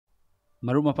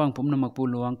Marup mapang pumnamakpu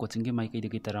luang coaching ki maikay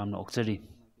dagi taramna okchari.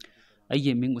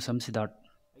 Aige ming usam Siddharth.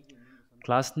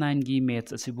 Class 9 gi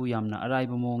maths asibu yamna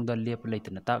araiba mawongda lep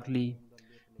laitana takli.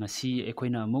 Ngasi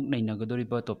ekhoina amuk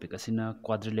nainagadoriba topic asina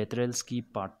quadrilaterals ki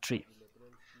part 3.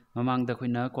 Mamangda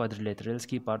khoina quadrilaterals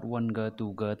ki part 1 ga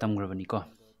 2 ga tamgrabani ko.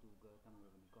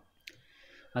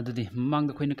 Adudi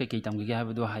mamangda khoina kai tamgi ga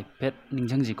habadu haipet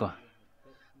ningjangji ko.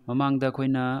 Mamangda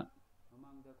khoina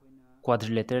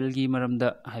quadrilateral gi maramda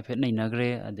haipet nainagre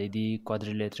adedi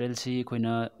quadrilateral si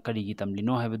khoina karigi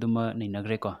tamlino habaduma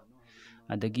nainagre ko.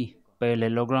 Adagi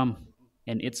parallelogram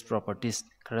and its properties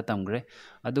khara tamgre.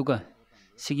 Aduga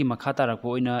sigi makha tarakpo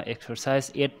oina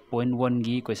exercise 8.1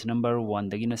 gi question number 1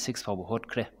 dagina 6 fawbo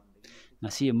hotkre.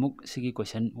 Ngasi amuk sigi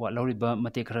question watloriba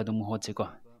mate khara dum hotse ko.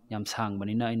 Yam sang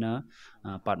banina ina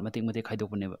part mate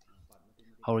khaidokpaneba.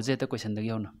 Hawrje ta question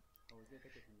dagi hawna.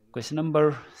 Question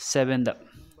number 7 da.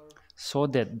 So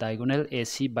that diagonal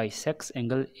AC bisects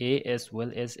angle A as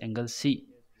well as angle C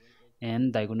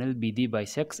and diagonal BD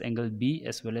bisects angle B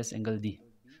as well as angle D.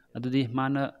 Adudi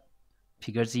mana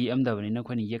figure G amdabanina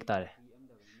khoni yek tare.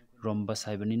 Rhombus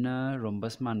haibanina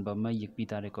rhombus manba ma yekpi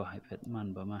tare ko haipet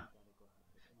manba ma.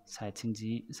 Side sing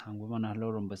G sangba mana lo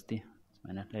rhombus ti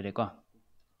mana lere ko.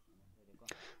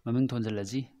 Maming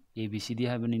thonjalaji ABCD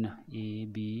haibanina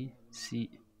ABC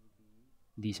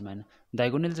D semana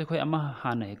diagonal je khoi ama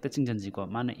hana hekta chingjanji ko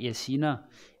mana AC na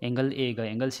angle A ga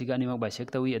angle C ga animak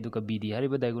bisect tawi aduka BD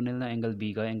hariba diagonal na angle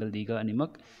B ga angle D ga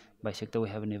animak bisect tawi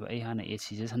habane ba ai hana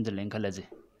AC je samjaleng khalaje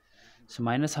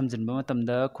sumaina samjanba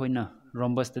matamda khoina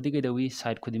rhombus tadi kai dawi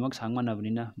side khudimak sangmana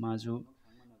banina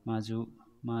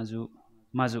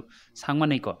maju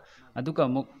sangmanai ko aduka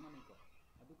amuk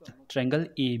triangle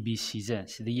ABC je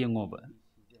sida yengoba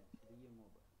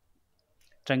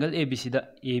triangle ABC da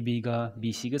AB ga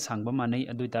BC ga sangba manai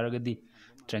adui taragadi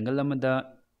triangle amada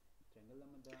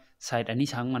side ani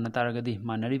sangmana taragadi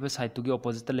manariba side to gi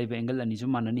opposite ta leba angle ani ju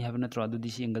manani habana tro adudi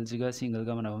si angle jiga single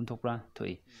ga manabam thokra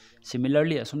thoi.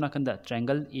 Similarly asumna kanda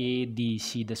triangle ADC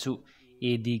da su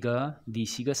AD ga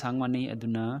DC ga sangmanai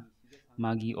aduna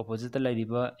magi opposite ta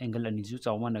laiba angle ani ju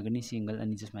chawma nagani si angle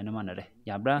ani ju smaina manare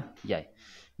yabra yai.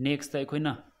 Next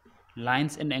aikoina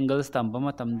lines and angles tamba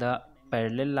matamda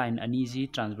parallel line ani ji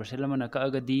transversal amana ka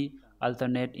agadi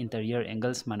alternate interior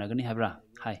angles managani habra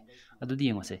hai adudi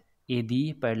yengose AD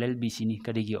parallel BC ni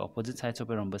kadigi opposite sides of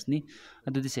a rhombus ni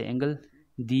adudi se angle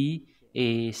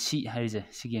DAC haije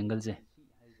sigi angle je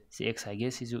si x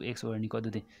haige si ju x or ni ko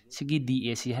adudi sigi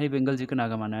DAC hari angle ji kana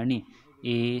ga manarni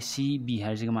ACB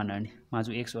haije ga manarni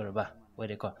maju x or ba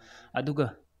ore ko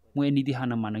aduga mo ani di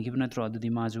hana managibna tro adudi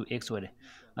maju x ore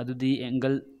adudi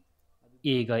angle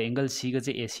A ga angle C ga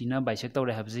je AC na bisect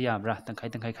tawre habje yabra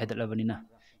tangkhai khaidatlabani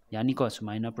yani ko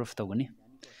sumaina proof tawgani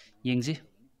yengji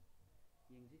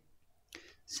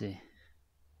se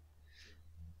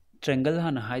triangle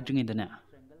hana haidringi dana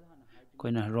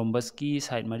koina rhombus ki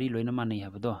side mari loina manai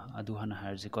habdo adu hana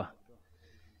harje ko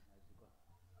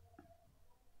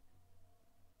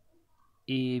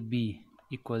AB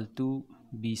equal to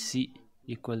BC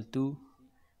equal to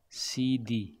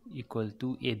CD equal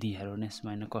to AD harone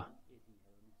sumaina ko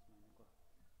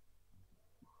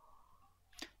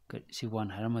si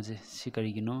 1 haramaje si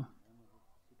karigino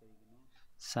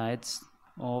sides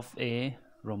of a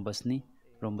rhombus ni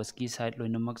rhombus ki side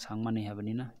loinamak sangmani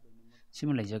habanina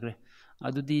sima laijagre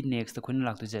adudi next khoina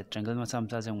laktu je triangle macha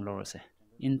amcha jang lorase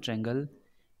in triangle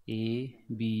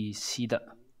ABC da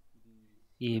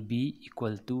AB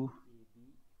equal to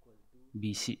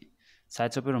BC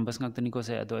sides of a rhombus ngaktani ko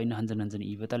se ado aina hanjan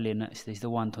ibata lena stage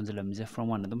 1 thonjalamje from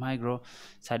 1 adum haigro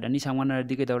side ani sangmana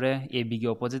radi ke dore AB gi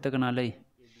opposite kana lei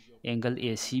angle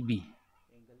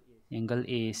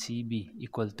ACB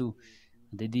equal to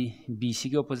dedi BC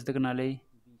के opposite kana lei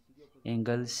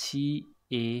angle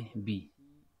CAB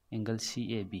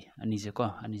ani je ko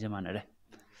ani je manare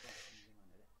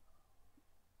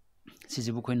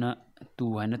sijibu khoina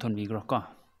 2 haina thonbi gro ko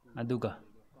aduga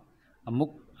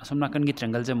amuk asomna kan gi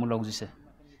triangle je mulog jise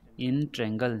in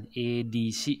triangle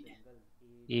ADC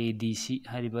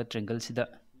hariba triangle sida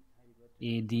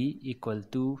AD equal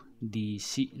to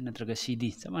DC natraga CD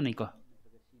samani ko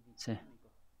se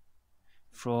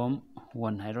from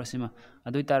 1 hairosima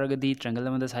adui taragadi triangle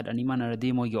amada side ani manaradi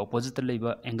mogi opposite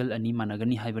leba angle ani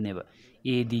managani haibaneba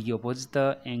AD gi opposite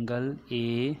angle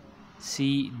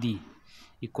ACD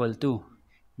equal to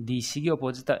DC gi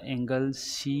opposite angle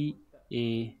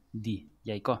CAD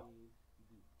yaiko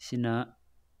sina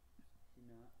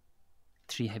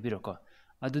 3 habiroko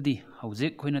adudi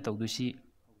hojik khoina tawdusi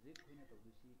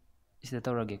isida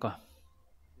tawrage ko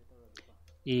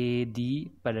AD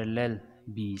parallel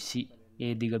BC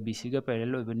AD ga BC ga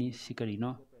parallel oibani si karino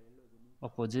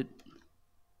opposite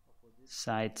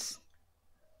sides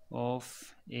of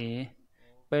a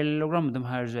parallelogram adum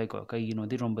hairjai ko kaigino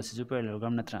di rhombus ju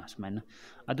parallelogram natra sumaina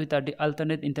adu tardi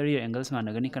alternate interior angles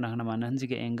managani kana kana mana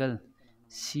hanjige angle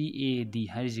CAD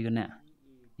hairjigana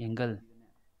angle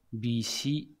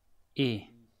BCA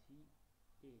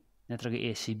natraga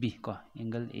ACB ko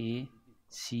angle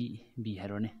ACB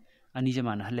hairone ani je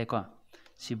mana halle ko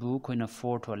sibu khoina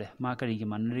 4 thole ma kari gi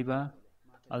manriba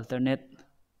alternate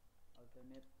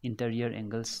interior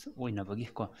angles oina bagi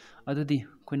ko adudi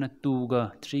khoina 2 ga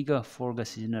 3 ga 4 ga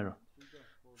sijinaro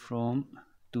from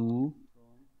 2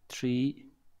 3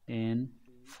 and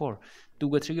 4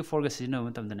 2 ga 3 ga 4 ga sijinaro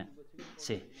matamdane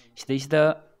se sida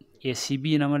ACB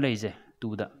nama leije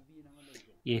 2 da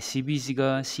ACB siga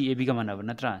CAB ga manaba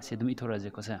natra se dum ithora je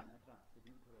ko sa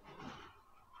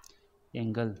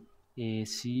angle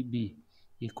ACB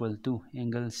equal to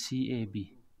angle CAB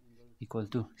equal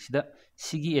to sida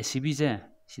sigi ACB je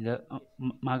sida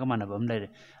maga manaba am laire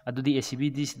adudi ACB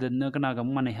di sida na kana ga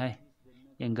manai hai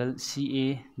angle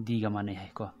CAD ga manai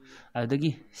hai ko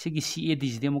adagi sigi CAD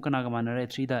sida mo kana ga manare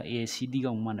 3 da ACD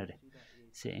ga manare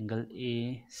se angle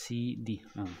ACD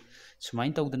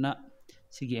sumain tawdana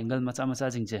sigi angle macha macha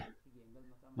jingje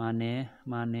mane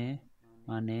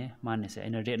se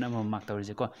aina red na mark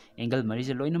tawrije ko angle mari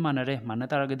je loina manare mana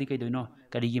taragadi kai doino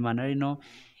karigi manari no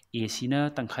AC na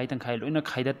tangkhai loina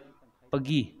khaidat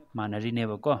pagi manari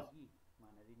neba ko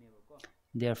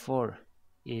therefore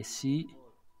AC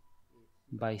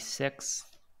bisects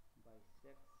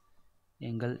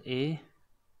angle A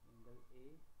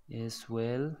as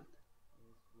well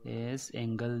as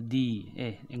angle D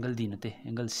angle D nate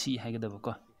angle C haigadaba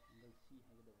ko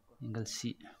angle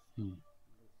C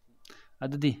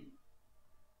adudi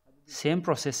same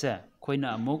process se khoina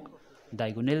amuk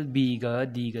diagonal B ga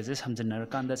D ga je samjannar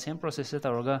kanda same process se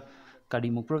tawraga kari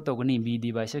muk proof tawgani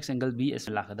BD bisects angle B as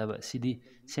lakadaba sidi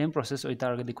same process oi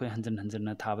targadi khoi hanjan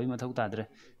na thabai mathau tadre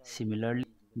similarly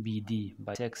BD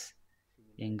bisects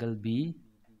angle B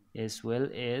as well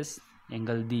as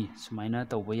angle D sumaina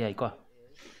tawba yai ko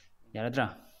yaradra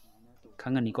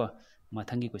khangani ko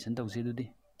mathangi question tawsi dudi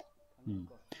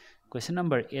question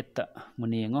number 8 ta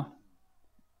munengo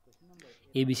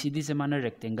ABCD se mana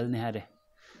rectangle ne hare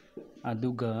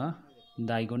aduga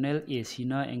diagonal AC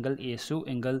na angle A su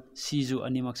angle C ju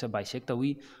animak sa bisect tawi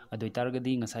adoi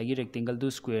targadi ngasai gi rectangle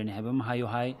du square ne habam hayo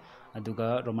hai aduga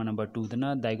roman number 2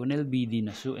 dana diagonal BD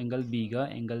na su angle B ga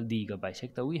angle D ga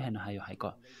bisect tawi hana hayo hai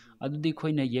ko adudi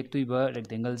khoina yek tuiba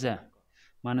rectangle ja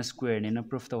mana square ne na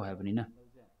proof taw habani na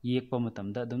yek pa matam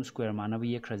da dum square mana ba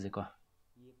yek khraje ko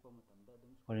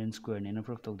orange square ne na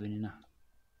proof taw duini na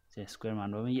se square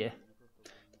man ba ye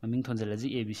maming thonjalaji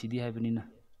ABCD habani na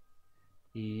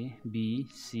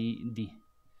ABCD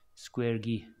square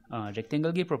gi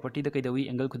rectangle gi property da kaidawi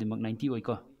angle khudingmak 90 oi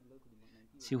ko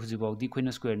si hujibaw di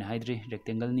khoina square ne haidri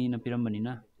rectangle ni na piram bani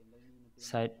na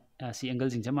side si angle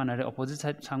jing jamana re opposite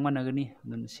side sangma nagani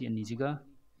dun si ani jiga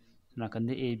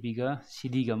nakande AB ga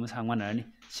CD ga ma sangma narani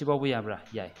si baw yabra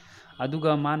yai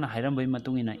aduga mana hairam bai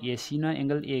matungina AC na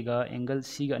angle A ga angle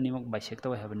C ga animak bisect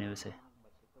taw habane se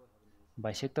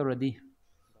bisect tawradi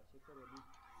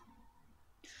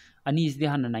ani is de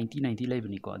han 90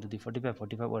 laibani ko adu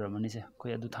 45 oramani se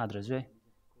khoi adu thadra joi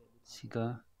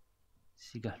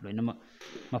siga loina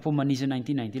mapum mani je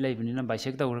 90 laibani na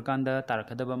bisect tawra kanda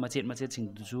tarakadaba machet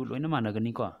sing du loina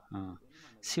managani ko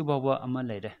sibawa ama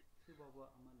laire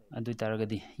adu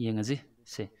taragadi yengaji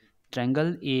se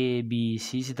triangle ABC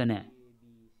sidane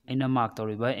aina mark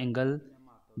tawriba angle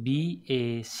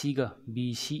BAC ga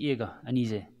BCA ga ani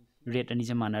je red ani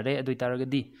je manare adu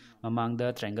taragadi mamangda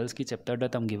triangles ki chapter da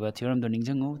tamgiba theorem do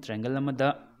ningjangu triangle amada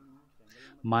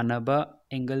manaba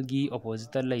angle gi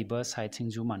opposite laiba side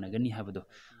singju managani habado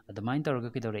adamain tawraga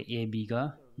kidore AB ga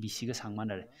BC ga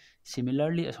sangmanare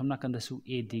similarly asomna kanda su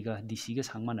AD ga DC ga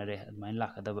sangmanare adamain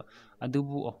lakadaba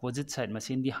adubu opposite side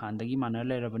masin di handagi manar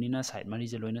lairabani na side mari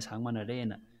je loina sangmanare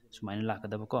na sumaina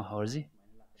lakadaba ko horji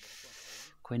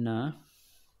khoina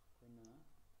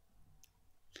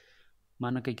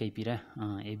mana kai pira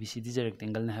ABCD je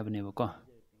rectangle ne habane ba ko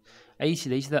ai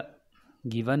sidai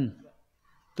given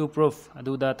to proof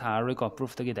aduda tharoi ko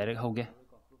proof tagi direct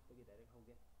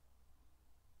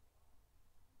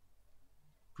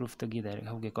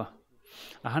hoge ko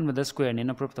ahan mada square ne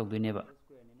na proof tag duine ba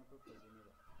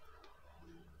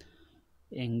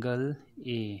angle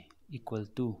A equal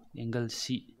to angle C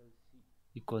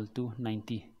equal to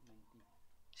 90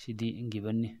 CD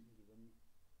given ni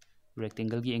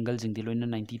rectangle gi angle jing di loina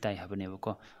 90 tai habane ba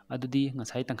ko adudi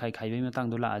ngasai tangkhai khaibai matang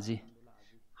do la aji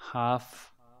half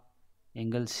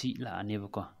angle C la ane ba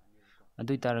ko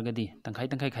adui taragadi tangkhai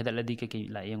khaidat ladi ke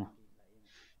la yengo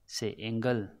से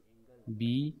angle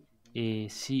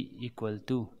BAC equal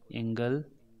to angle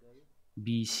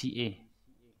BCA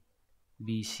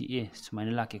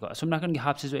सुमाइना लाकेको assume नाकन की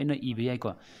half से जो ऐना इबे याइ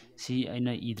को सी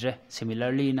ऐना इद्रे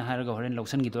similarly ना हारगा होरेन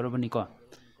लौसन की दोरबनी को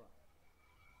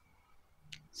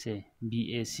से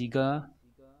BAC का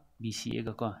BCA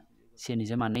का को से नि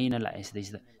जे मानै ना लाए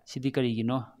सिदा सिदी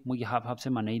करिगिनो मुगी हाफ से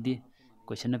मानै दि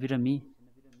क्वेश्चन ना पिरमी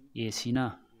AC ना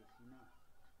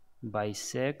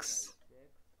bisects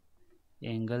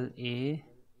angle A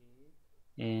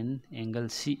and angle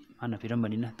C mana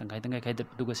piramani na tangkai khai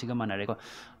duga siga mana re ko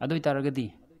adu itaragadi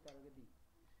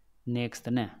next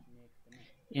ne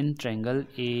in triangle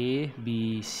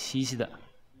ABC sida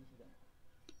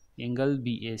angle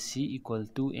BAC equal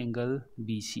to angle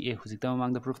BCA hujikta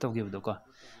mamang da proof tawge bdo ko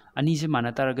ani se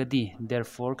mana taragadi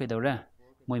therefore kai dawra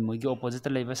moi gi opposite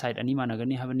laiba side ani mana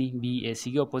gani habani BAC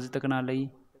gi opposite kana lai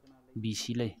BC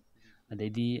lai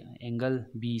adedi angle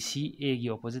BCA gi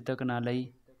opposite kana lai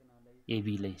AB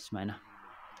lay sumaina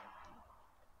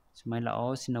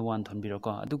lao sina 1 thonbiro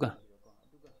ko aduga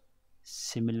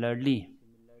similarly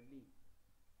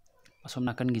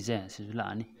asomna kan gi je sijula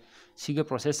ani siga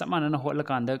process samana na hotla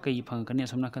kanda kai phangkani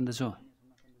asomna kan da so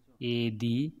AD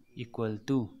equal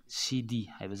to CD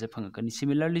haiba je phangkani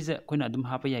similarly je koina adum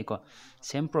hapa yai ko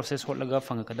same process hotlaga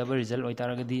phangkadaba result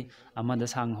oitaragadi amada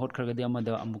sang hot khragadi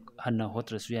amada amuk hanna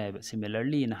hotrasu yai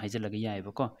similarly na haijalaga yai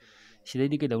ba ko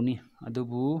sidai ke dauni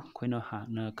adubu khoina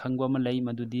na khangba ma lai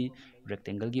madudi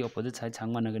rectangle gi opposite side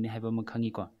sang managani haiba ma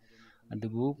khangi ko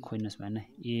adubu khoina smana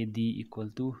AD equal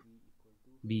to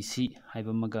BC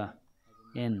haiba maga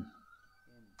and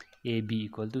AB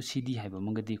equal to CD haiba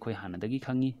maga di khoi hana dagi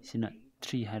khangi sina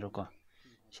 3 hairo ko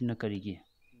sina karigi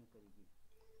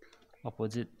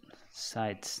opposite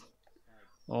sides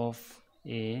of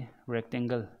a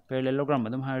rectangle parallelogram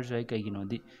adum har jai kai gino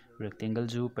di rectangle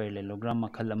ju parallelogram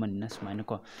makhal amani na smaina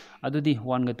ko adudi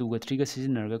 1 ga 2 ga 3 ga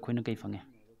sijinar ga khoina kai fange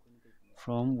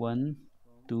from 1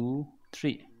 2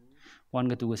 3 1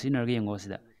 ga 2 ga sijinar ga yango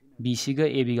sida BC ga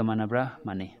AB ga manabra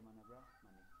mane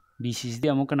BC di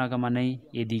amuk kana ga manai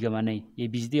AD ga manai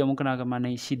AB di amuk kana ga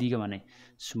manai CD ga manai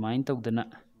sumain tawdana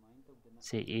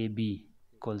se AB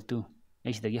equal to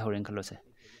ai sidagi horen khalo se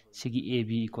sigi AB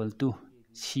equal to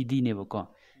CD ne ba ko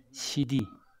CD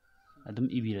adum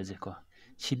ibiraje ko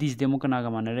CD is demo kana ga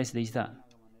manare sidista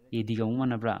AD ga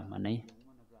manabra manai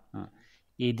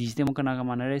AD is demo kana ga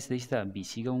manare sidista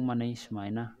BC ga manai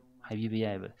sumaina haibi be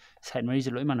yaiba side mari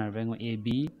je loi manar bengo AB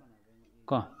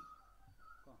ko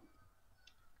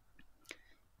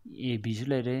AB ju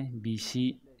lere BC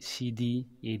CD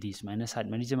AD sumaina side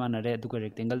mari je manare duka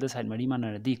rectangle da side mari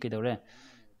manare di ke dore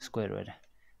square ore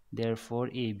therefore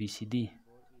ABCD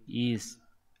is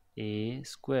a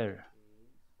square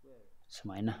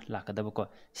sumaina lakadaba ko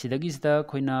sidagi sida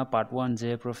khoina part 1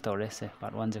 je proof tawre se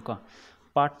part 1 je ko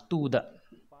part 2 da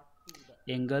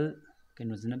angle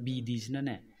keno jina BD sina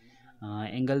ne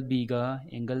angle B ga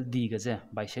angle D ga je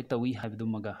bisect tawi haibdu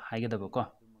maga haigadaba ko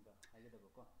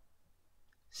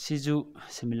siju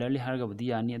similarly harga budi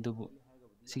yani adubu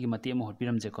sigi mati ama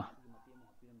hotpiram je ko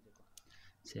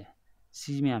se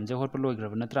si myam je hotpa loi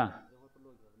graba natra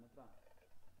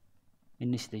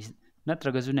inis dei natra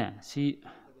ga june si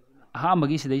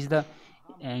ahamagi sidai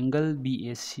angle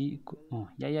BAC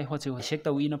yai hotse bisect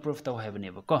tawi na proof taw haibane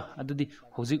ba ko adudi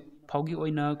hojik phaugi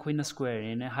oina khoina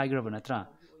square ne haigraba natra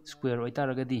square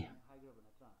oitaragadi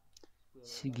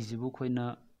sigi jibu khoina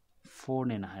 4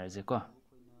 ne na hairje ko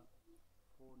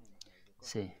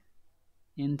से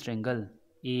in triangle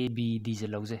ABD je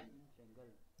lause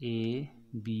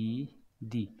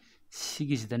ABD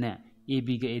sigi sidane AB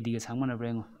ga AD ga sangmana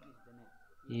brengo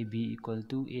AB equal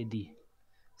to AD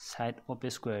side of a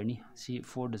square ni si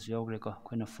 4 da jogre ko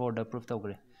khoina 4 da proof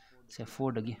tawgre se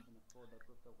 4 dagi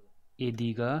AD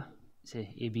ga se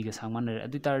AB ga sangmana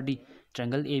adu tardi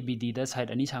triangle ABD da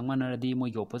side ani sangmana radi moi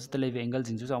ga opposite lebe angle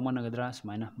jingju sangmana gadra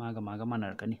sumaina maga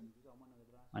manar kani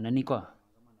manani ko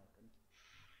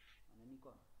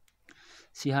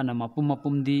si hana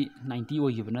mapum di 90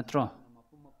 oigiba natro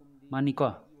mani ko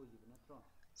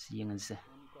si yengan se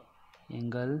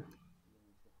angle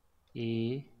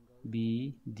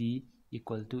ABD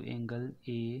equal to angle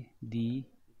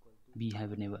ADB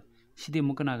haibane ba sidi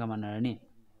mukana ga manarani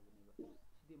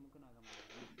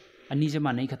ani je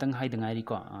manai khatang haidanga ri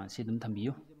ko si dum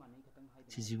thambiyo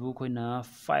si jibu khoina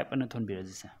 5 ana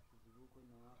thonbiraje se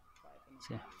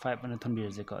 5 ana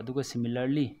thonbiraje ko aduga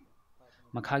similarly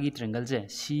makhagi triangle je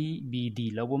CBD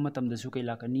labo matam da su kai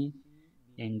lakani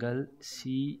angle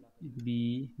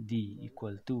CBD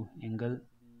equal to angle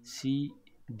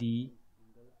CDB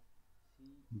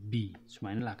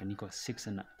sumaina lakani ko 6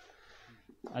 ana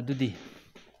adudi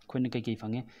खोइन कई कई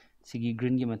fungi सिगी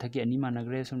green की मथक की अनि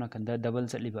मानग्रे सोना कंदा double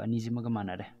चटलिबा अनि जिमगा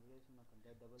मानरे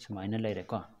सुमाइना लेरे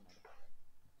को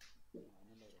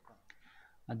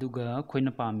अदुगा खोइन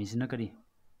पामिसिना करी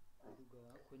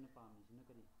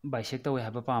बाइसेक्ट तवे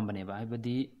हाबा पामबने बा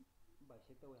हाबदी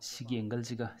सिगी एंगल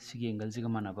सिगा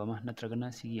मानबा मा नत्रगना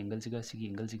सिगी एंगल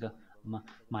सिगा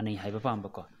मानै हाइबा पामबा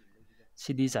को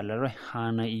सिदी चलरोय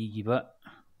हाना इगिबा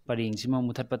परेंग सिमा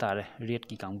मुथत तारे रेड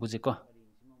की कांगबुजे को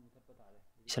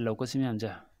इसल को सिम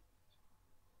हमजा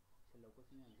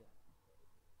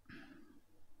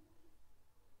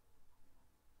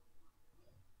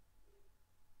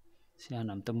सियान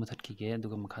अमत मुथत की के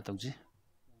दुगा मखा तौजी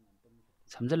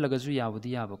समझल लगजु याबुदी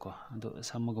याबको अदो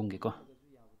समगुंगे को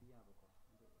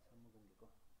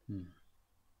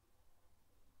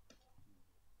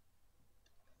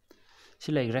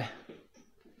सिलाइग्रे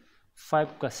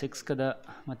 5 का 6 का दा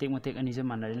मतेक मतेक अनि जे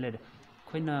मानरे लेरे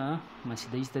खोइना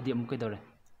मसिदै स्टडी अमु कैदौरे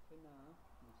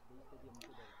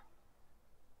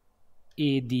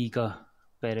AD का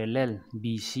parallel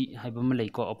BC हाइबम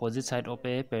लैको opposite side of a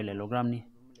parallelogram नि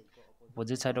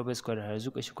opposite side of A square हरजु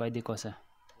कैसु काइदे को सा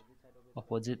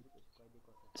opposite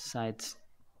sides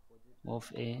of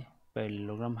a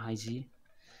parallelogram haiji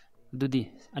dudi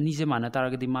ani se mana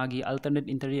taragadi magi alternate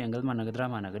interior angle managadra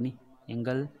managani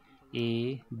angle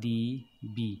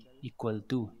ADB equal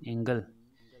to angle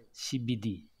CBD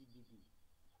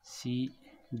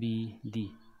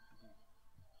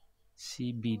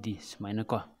smaina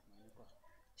ko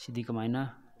sidi ka maina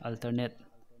alternate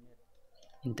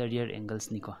interior angles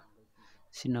ni ko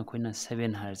sina khoina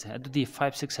 7 hars adudi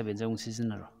 5 6 7 jong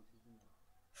seasonal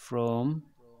from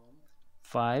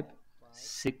 5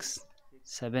 6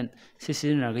 7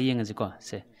 seasonal ga yenga ko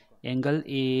se angle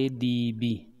ADB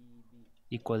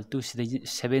equal to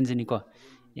 7 jini ko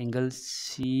angle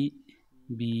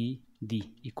CBD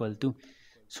equal to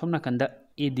somna kanda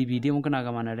ADB de mo kana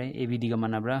ga manare ABD ga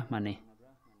manabra mane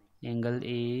angle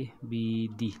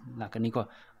ABD lakani ko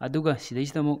aduga sidai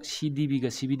sidamuk CDB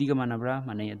ga CBD ga manabra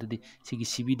mane adudi sigi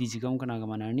CBD jiga mo kana ga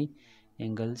manarni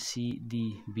angle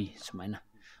CDB sumaina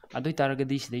adoi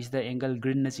taragadi sidai sida angle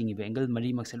green na chingi ba angle mari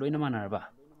makse loina manarba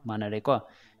manare ko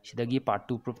sidagi part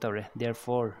 2 proof tawre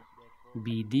therefore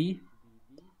BD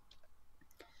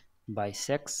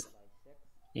bisects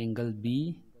angle B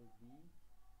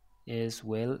as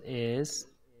well as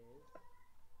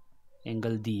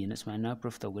angle D na sumaina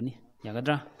proof tawgani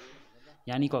yagadra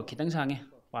yani ko khitang sange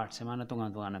part se mana tonga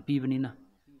tonga na pibani na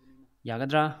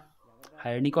yagadra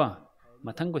hairni ko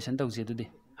mathang question tawse dudi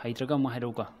haitraga mo hairo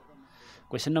ko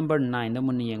question number 9 da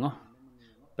mun yengo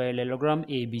parallelogram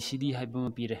ABCD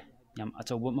haibama pire yam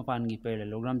achauba mapan gi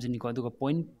parallelogram jini ko aduga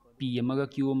point P amaga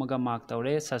Q amaga mark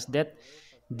tawre such that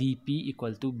DP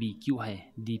equal to BQ hai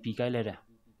DP kai lera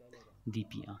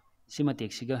DP sima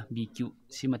tek siga BQ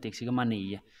sima tek siga mane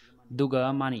ya duga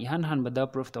mani han han bada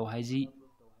proof taw haiji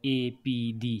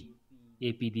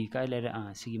APD kai lera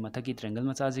sigi mathaki triangle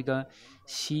macha jiga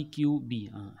CQB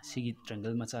sigi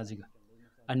triangle macha jiga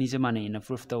ani je mane na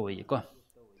proof taw ye ko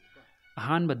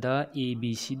han bada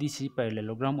ABCD si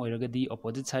parallelogram oiragadi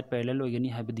opposite side parallel oigani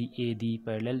habadi AD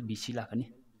parallel BC lakani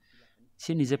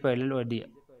sini je parallel ordi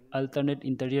alternate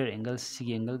interior angles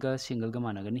sigi angle ga single ga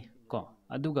managani ko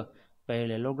aduga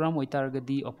parallelogram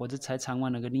oitaragadi opposite side sang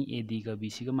managani AD ga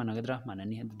BC ga managadra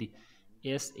manani adudi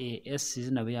SAS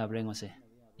sizna ba yabre ngose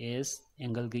S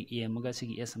angle ga A amaga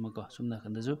sigi S amaga sumna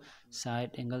khandaju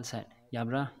side angle side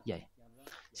yabra yai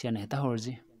siana heta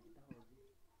horji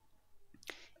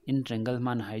in triangle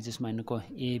man haijis maina ko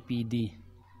APD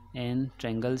and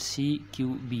triangle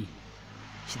CQB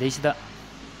sidai sida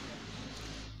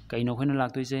kaino khoina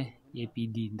laktoise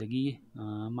APD dagi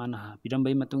mana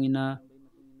pirambai matungina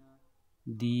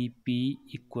DP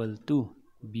equal to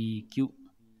BQ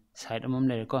side amam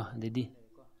lere ko dedi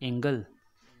angle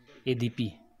ADP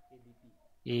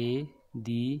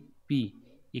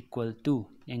equal to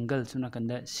angle suna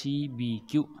kanda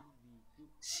CBQ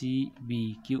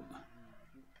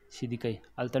sidi kai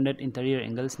alternate interior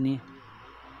angles ni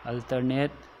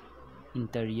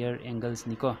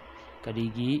ko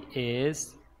karigi is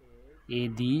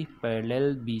AD parallel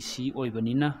BC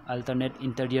oibanina alternate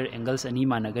interior angles ani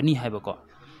managani haibako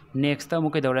next ta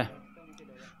mukai dore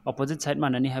opposite side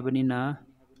manani habanina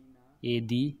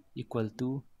AD equal to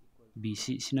BC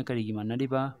sina karigi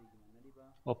manadiba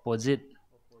opposite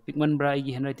pigman bra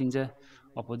igi handwriting ja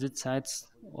opposite sides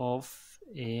of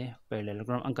a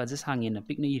parallelogram angka just hangin na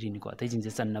pikna irini ko tai jing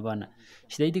channa bana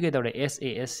sidai digai dore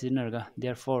SAS sinarga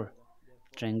therefore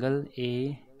triangle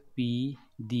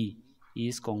APD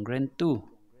is congruent to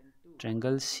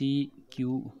triangle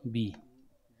CQB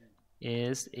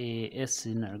S A S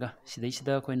सिजनरगा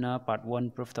सिदैसिदा अखोइना part 1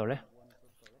 proof तौरे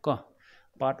को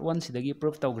part 1 सिदगी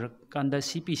proof तौग्र कांदा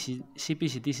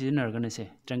CPCT सिजनरगने से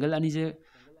triangle अनि जे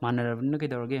मानरबन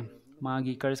कइदौरगे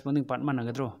मागी corresponding part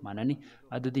मानगद्रो माननी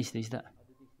अदुदि सिदैसिदा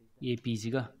AP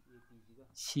जिगा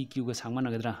CQ गा सांग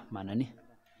मानगद्रा माननी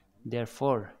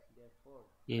therefore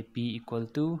AP equal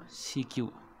to CQ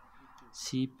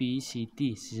CPCT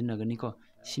सिजनगनी को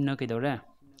सिना कइदौरे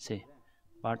से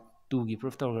पार्ट 2 की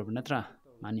प्रूफ तौरब नत्रा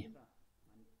मानी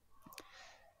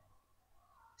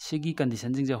सिगी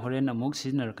कंडीशन जिंग होरेन अमुक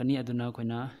सिजनरकनी अदुना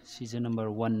खोइना सीजन नंबर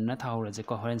 1 ना थाहौरजे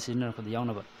को होरेन सिजनर को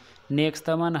यावनब नेक्स्ट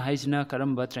मान हाइजना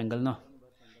करम्बा ट्रायंगल नो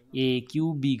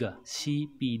AQB गा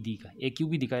CPD गा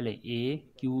AQBD का ले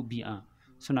AQB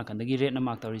सुना कंदगी रेट ना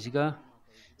मार्क तौरिजिगा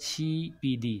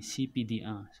CPD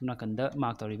सुना कंद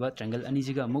मार्क तौरिबा ट्रायंगल अनि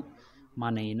जिगा अमुक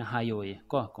मानै ना हायोए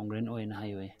को कांग्रेंट ओए ना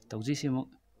हायोए तौजी सिमु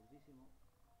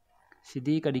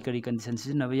सिदी करी कंडीशन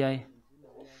सिजनब याय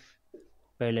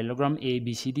parallelogram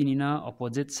ABCD निना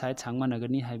opposite side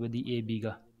सांगमानगनी हाइबदी AB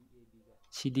गा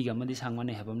CD गा मदि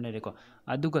सांगमाने हाबम लेरेको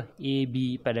अदुगा AB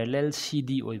parallel CD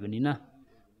ओइबनिना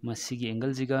मसिगी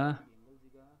angle जिगा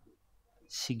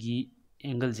सिगी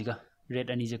angle जिगा rate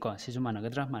अनि जे को सिजु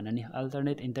मानगद्रा माननी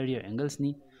अल्टरनेट इंटीरियर एंगल्स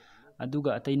नि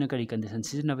अदुगा अतैना करी कंडीशन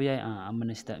सिजनब याय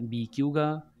अमनस्ता BQ गा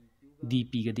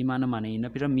DP गा दि माना माने न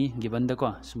पिरमी गिवन द को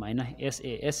सुमाइना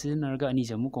SAS सिजनरगा अनि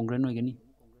जमु congruent ओइगनी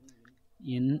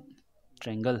in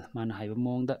triangle mana haiba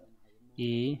mawongda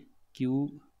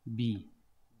AQB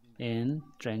and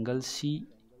triangle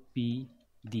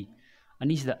CPD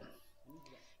ani sida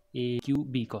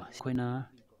AQB ko koina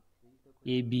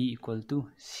AB equal to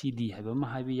CD haiba ma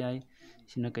haiba yai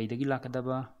sina kaidagi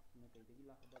lakadaba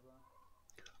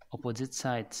opposite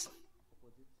sides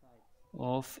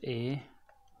of a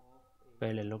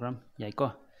parallelogram yai ko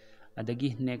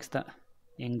adagi next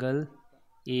angle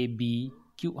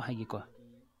ABQ haigi ko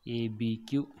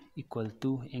ABQ equal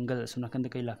to angle sunakan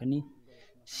kai lakani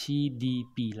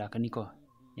CDP lakani ko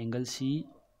angle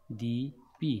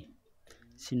CDP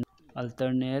sin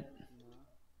alternate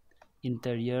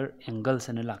interior angles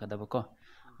ana lakadaba ko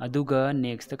aduga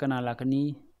next kana lakani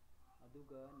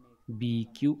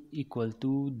BQ equal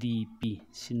to DP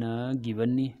sina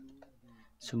given ni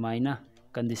sumaina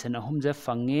condition ahum ja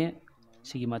fange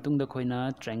sigi matungda khoina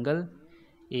triangle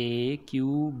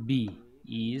AQB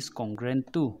is congruent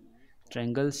to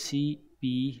triangle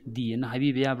CPD and habi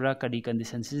biabra kadi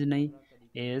condition siznai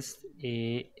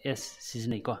SAS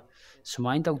siznai ko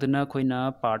sumain tawdana khoina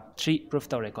part 3 proof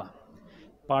tawre ko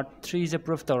part 3 is a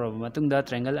proof tawraba matungda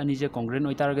triangle ani je congruent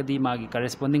oitaragadi magi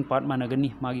corresponding part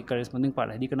managani magi corresponding part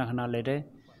hadi kana kana lere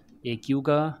AQ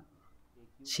ga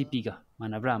CP ga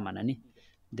manabra manani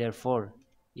therefore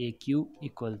AQ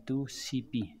equal to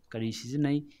CP kari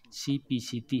siznai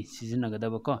CPCT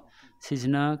siznagadaba ko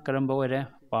sizna karamba oire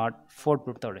part 4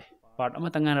 proof tawre part ama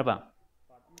tangaraba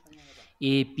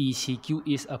APCQ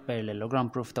is a parallelogram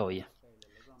proof tawye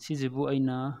sijibu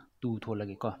aina 2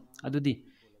 tholage ko adudi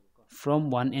from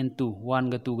 1 and 2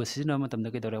 1 ga 2 ga sizna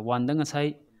matamda ke tawre 1 da ngasai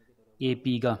AP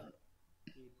ga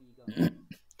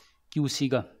QC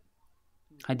ga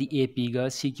hadi AP ga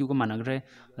CQ ga managre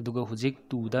aduga hujik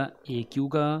 2 da AQ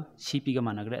ga CP ga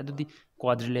managre adudi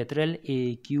quadrilateral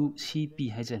AQCP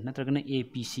haise natragana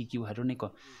APCQ harone ko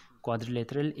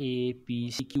quadrilateral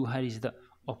APCQ haris the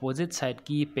opposite side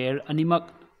ki pair animak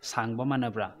sangba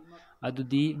manabra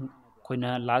adudi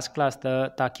koina last class da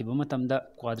takiba matamda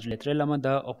quadrilateral ama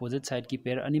da opposite side ki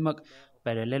pair animak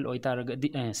parallel oitaraga di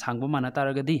sangba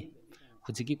manataraga di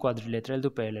hujiki quadrilateral do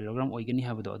parallelogram oigani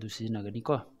habado adu sizinagani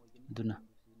ko aduna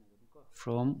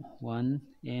from 1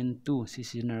 and 2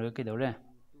 sizinaraga kedore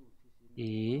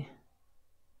A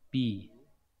P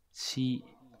C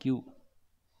Q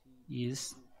is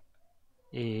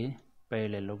a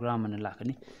parallelogram ana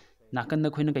lakani nakan da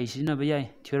khoina kai sina ba yai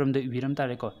theorem da ibiram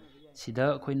tare ko sida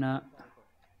khoina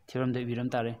theorem da ibiram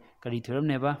tare kari theorem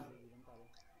ne ba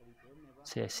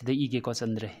se sida ige ko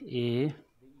chandre a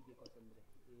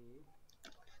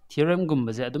theorem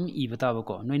gumba je adum i bata ba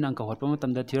ko noina ka hotpa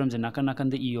matam da theorem je nakan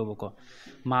da i yoba ko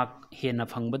mark hena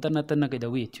phangba da na tan na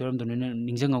kaidawi theorem do noina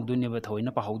ningjang ngau du ne ba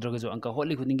thoina pa hawdra ga jo anka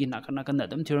hotli khudingi nakan da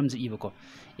adum theorem je i ba ko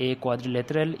a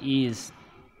quadrilateral is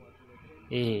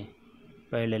a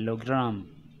parallelogram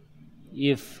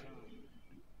if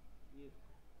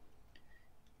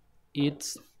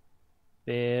its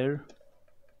pair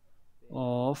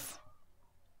of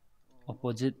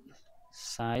opposite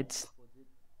sides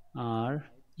are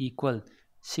equal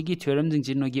sigi theorem jing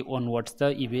jin nogi onwards da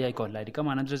ibe ai ko lai ka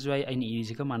manadra jwai ai ni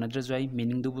iri ka manadra jwai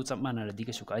meaning du bu chap manara di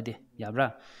ka sukai de yabra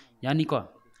yani ko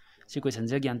si question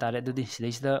je gyan tare du di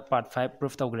sidai sida part 5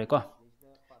 proof tawgre ko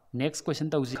Next question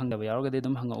tausi khangdaba yaoragade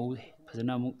dum hangau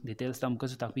fazana amuk details tam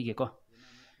kasu takpige ko.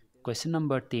 Question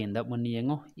number 10 da mun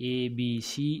yengo A B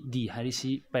C D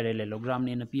harisi parallelogram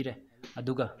ne na pire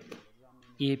aduga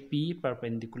AP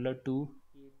perpendicular to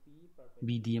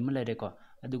BD ama lere ko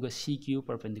aduga CQ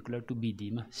perpendicular to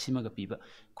BD ma simaga piba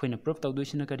khoina proof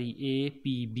tawdoisina kari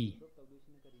APB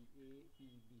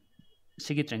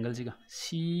sigi triangle siga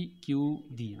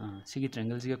CQD sigi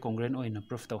triangle siga congruent oina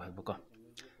proof taw habako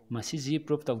masiji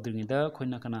proof tawdringida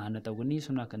khoina kana hana tawgani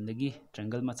sumna kandagi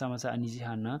triangle macha macha ani ji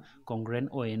hana congruent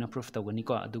oina proof tawgani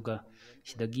ko aduga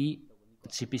sidagi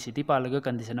CPCT palaga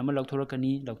condition ama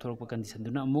lauthorakani lauthorakpa condition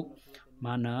duna amuk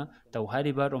mana taw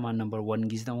hairiba roman number 1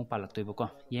 gi sida amuk palaktoiba ko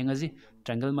yengaji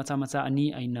triangle macha macha ani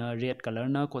aina red color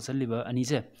na kosalliba ani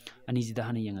je ani ji da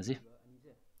hana yengaji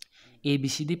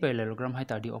ABCD parallelogram hai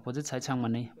tardi opposite side sang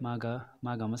manai maga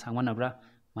ma sang manabra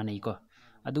manai ko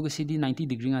aduga CD 90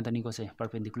 degree nga tani ko se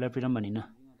perpendicular piram banina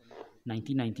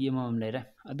 90 mm lere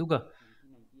aduga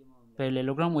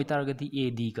parallelogram oitaragati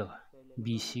AD ga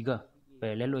BC ga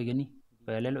parallel oigani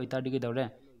parallel oitardi ga dawre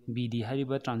BD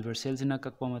hariba transversal sina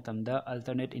kakpa matamda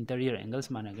alternate interior angles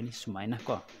managani sumaina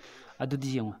ko adudi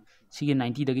yengo sige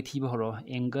 90 dagi thiba horo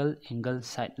angle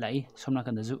side lai somna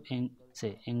kandaju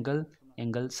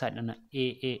angle side ana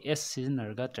AAS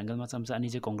sizinarga triangle machamcha ani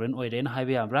je congruent oire na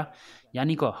haibe abra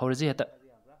yani ko horje heta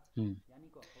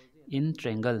in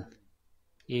triangle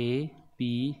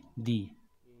APD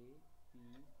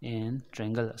and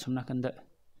triangle somna kanda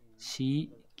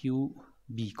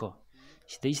CQB ko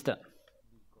sidaista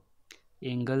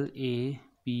angle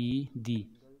APD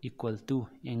equal to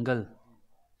angle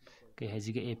ke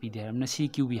hajiga APD haramna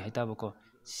CQB haitaba ko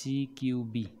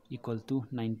CQB equal to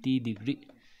 90 degree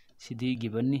sidi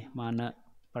given ni mana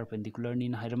perpendicular ni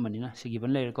na hairamani na si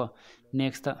given layer ko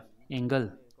next angle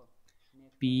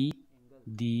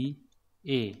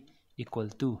PDA equal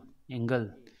to angle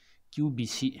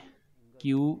QBC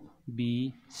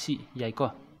yai ko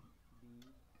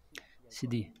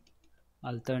sidi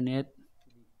alternate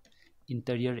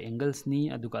interior angles ni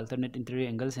aduga alternate interior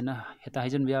angles na heta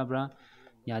haijan bia bra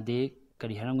yade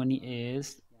kari haramgani as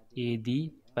AD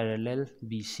parallel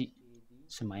BC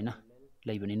sumaina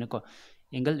laibanina ko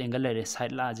angle lere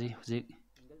side la ji hujik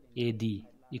AD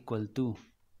equal to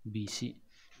BC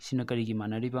sina kari gi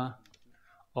manariba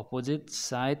opposite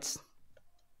sides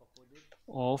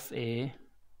of a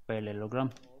parallelogram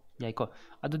yai ko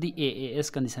adudi AAS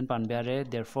condition pan beare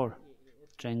therefore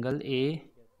triangle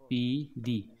APD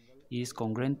is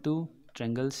congruent to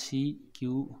triangle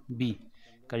CQB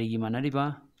kari gi manariba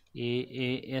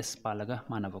AAS palaga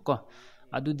manaba ko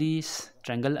adudi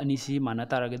triangle anisi mana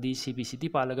taragadi CPCT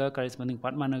palaga corresponding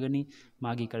part managani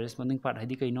magi corresponding part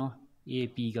hadi kaino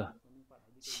AP ga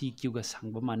CQ ga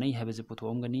sangba manai habeje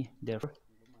puthomgani therefore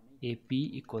AP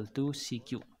equal to CQ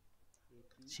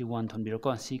C1 thonbiro ko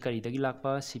C kari dagi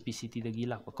lakpa CPCT dagi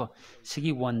lakpa ko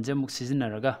sigi 1 je muk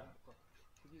sizinaraga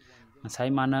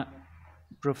masai mana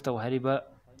proof taw hariba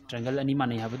triangle ani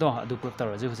manai habado adu proof taw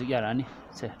je hujik yarani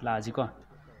se laji ko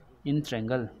in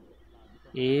triangle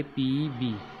APB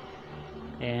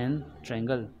and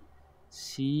triangle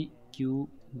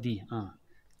CQD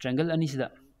triangle ani sida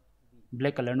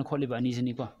black color no kholiba ani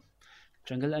jini ko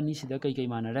triangle ani sida kai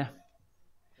manare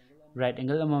right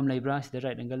angle amam laibra sida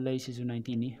right angle lai sisu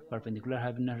 90 ni perpendicular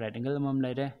habina right angle amam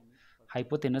laire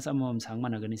hypotenuse amam sang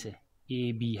managani se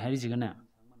AB hari jigana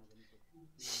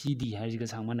CD hari jiga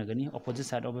sang managani opposite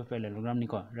side of a parallelogram ni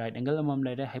ko right angle amam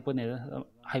laire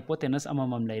hypotenuse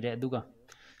amam laire aduga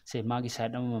se magi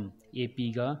side amam AP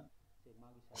ga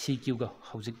CQ ga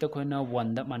hojikta khoina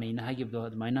 1 da manai na hagibdo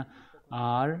admaina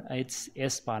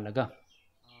RHS palaga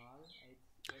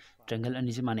triangle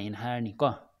ani se manai in harni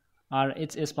ko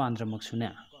RHS pandra maksune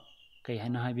kai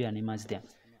haina habi ani majde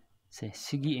se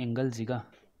sigi angle jiga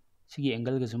sigi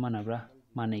angle ga sumana bra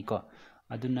manai ko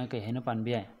aduna kai haina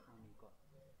panbe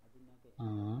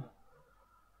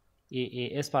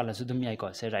AAS pala su dum yai ko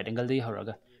se right angle dei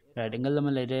horaga right angle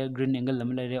lama laire green angle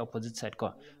lama laire opposite side ko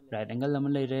right angle lama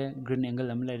laire green angle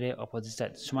lama laire opposite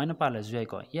side sumaina pala su yai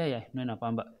ko ya noina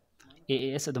pamba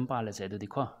AAS adum pala se adudi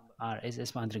ko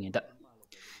RSS pandring ida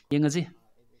yengaji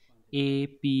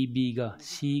APB ga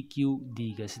CQD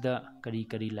ga sida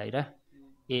kari laira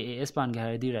AAS pan ga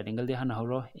hardi right angle de hana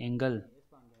horo angle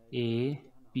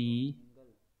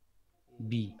APB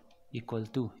equal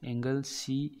to angle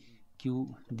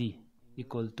CQD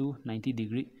equal to 90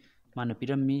 degree mana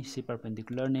pirammi si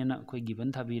perpendicular ne na koi given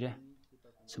thabire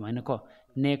sumaina ko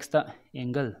next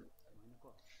angle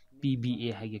PBA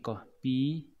hage ko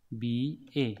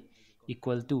PBA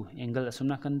equal to angle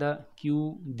asumna kanda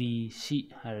QDC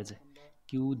haraje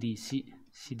QDC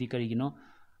CD karigino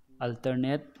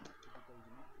alternate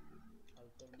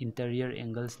interior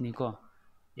angles ni ko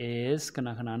is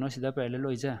kana kana no sida parallel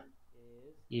oija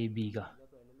AB ga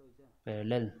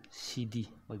parallel CD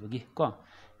oibagi ko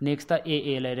next ta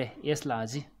AA lere S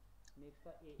laji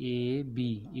AB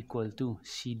equal to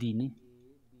CD ni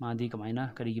madi kamaina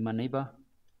kari gi manai ba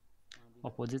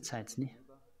opposite sides ni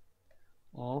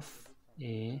of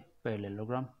a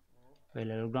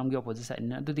parallelogram gi opposite side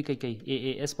ni adu di kai kai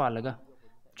AAS palaga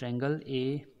triangle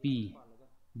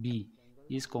APB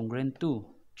is congruent to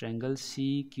triangle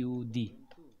CQD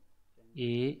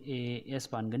AAS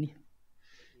pangani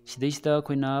sidai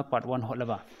koina part 1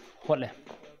 hotlaba hotle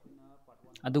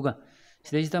aduga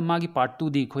sidai magi part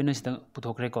 2 di koina sida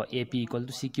puthokre ko AP equal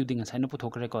to CQ di ngasai no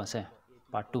puthokre ko se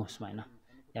part 2 sumaina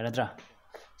yaradra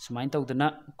sumain tawdana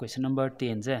question number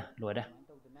 10 je loire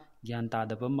gyan ta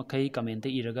da makai comment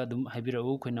iraga dum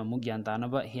haibirau koina mu gyan ta na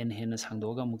ba hen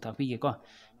sangdoga mu thakpi ge ko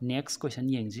next question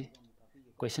yengji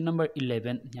question number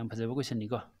 11 yam phajaba question ni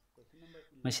ko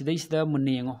masidai sida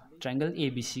munne yengo triangle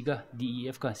ABC ga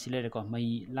DEF ka silere ko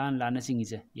mai lan na singi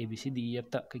je ABC DEF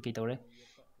ta kai kai tawre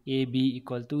AB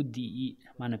equal to DE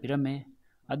mana pirame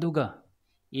aduga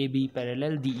AB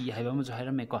parallel DE haiba mu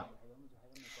hairame ko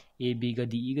AB ga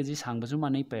DE ga ji sangba su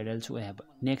manai parallel su haiba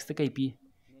next kai pi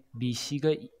BC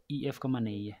ga EF ka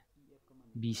manai ye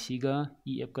BC ga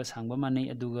EF ka sangba manai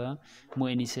aduga mo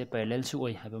ani se parallel su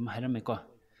oi haiba ma hairame ko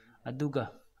aduga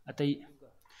atai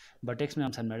vertex में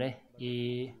हम मरे A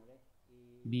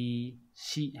B C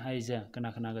हाइजा कना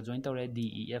कना का join तौरे D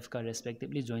E F का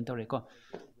respectively join तौरे को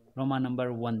Roman number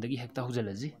 1 दगी हेक्ता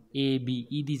हुजलजी A B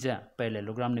E D जा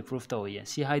parallelogram ने proof तौये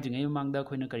सी हाइद्रिंग मांगदा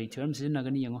खोइना करी theorem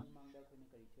सिजनगनी यंगो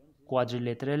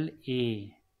quadrilateral A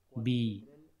B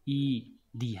E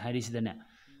D हाइरिसिदने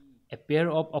a pair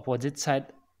of opposite side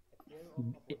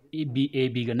A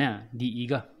B गना D E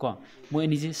गा को मोय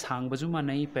निजे सांगबजु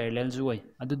मानै parallel जुय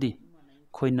अदुदी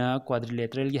खोइना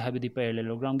quadrilateral की हाइबदी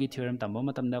parallelogram की theorem तंबो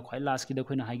मतमदा खोइ लास्ट की the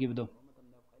खोइना हाइगिबदो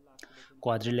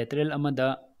quadrilateral अमदा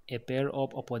a pair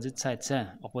of opposite sides से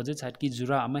opposite side की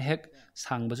जुरा अमा हेक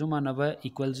सांगबजु मानबा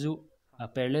equal जु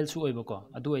parallel सु ओइबको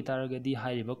अदु ओइतारगदी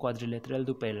हाइरिबा quadrilateral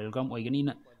दु parallelogram ओइगनी न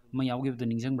म यावगिबदो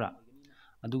निंगजंब्रा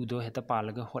अदु दो हेता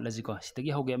पालगा होटलाजिको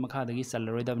सितगी होगे मखादगी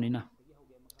चलरोइदबनिना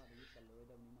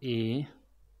A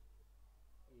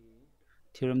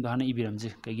theorem dahana ibiramje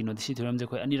kaigi no disi theorem je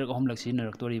khoi anirak homlak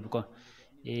sinark tori ko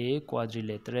a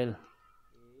quadrilateral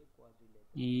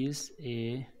is a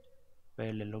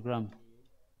parallelogram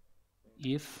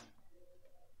if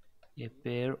a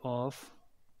pair of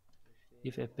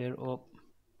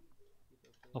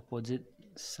opposite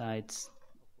sides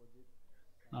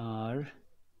are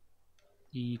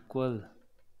equal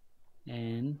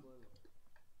and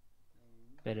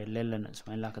parallel and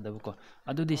smile lakadabu ko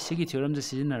adu di sigi theorem je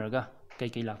sizinaraga kai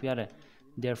kai lakpiare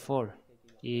therefore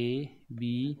A B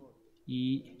E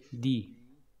D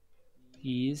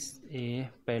is a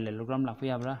parallelogram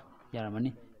lakpiyabra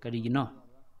yaramani karigino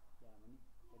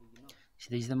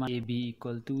sidai A B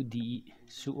equal to D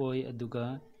su oi aduga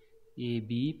A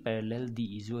B parallel D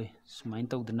is oi sumain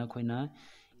tawdana khoina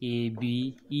A B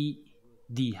E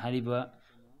D hariba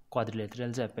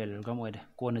quadrilateral ja parallelogram oide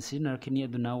kona sinar khini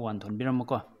aduna one thon biram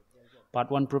ko part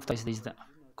 1 proof tais da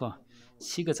ko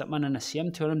siga chapmana na same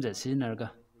theorem ja sinarga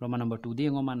roman number 2 de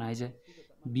ngo mana haije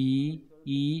B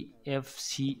E F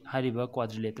C hariba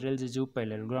quadrilateral ju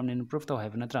parallelogram ne proof to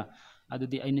have natra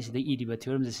adudi aina sida e diba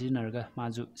theorem ja sinarga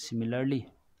maju similarly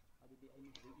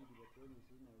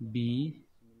B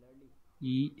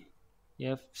E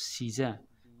F C ja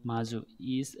maju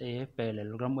is a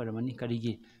parallelogram oramani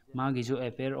karigi magi jo a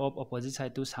pair of opposite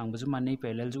side to sangbaju manai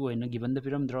parallel ju oina given the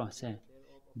piram draw se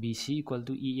BC equal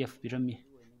to EF pirami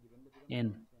n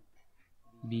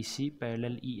BC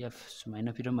parallel EF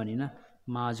sumaina piramani na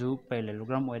maju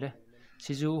parallelogram oire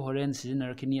siju horen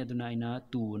sijinar khini aduna ina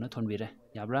 2 na thonbire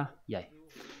yabra yai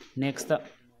next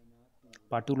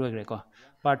part 2 logre ko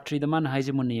part 3 da man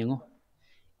haije mun yengo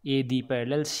AD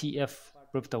parallel CF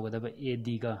proof tawada AD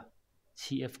ga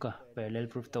CF ka parallel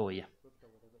proof tawoya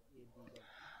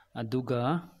aduga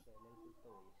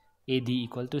AD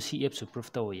equal to CF su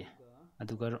proof tawoya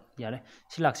aduga yare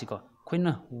silaksi ko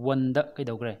khoina 1 da kai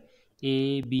dogre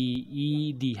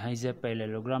ABED haije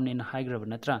parallelogram ne na haigrab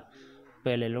natra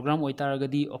parallelogram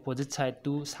oitaragadi opposite side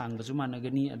to sangbaju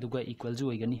managani aduga equal ju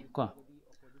oigani ko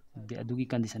de adugi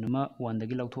condition ma 1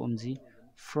 dagi lauthomji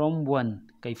from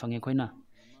 1 kai fange khoina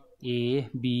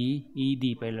ABED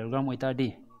parallelogram oitardi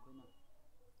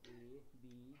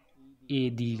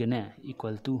AD gane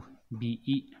equal to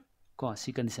BE ko si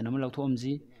condition ma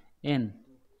lauthomji n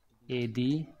AD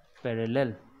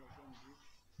parallel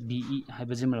BE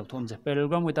हाइबा gym लौथोमजे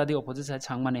parallelogram ओइतादी opposite side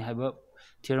सांग माने हाइबा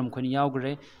theorem खोइन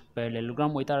यावग्रे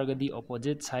parallelogram ओइतारगदी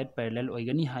opposite side parallel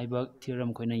ओइगनी हाइबा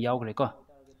theorem खोइन यावग्रे को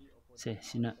से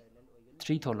सिना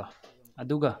 3 थोलो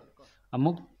अदुगा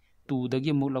अमुक 2 दगी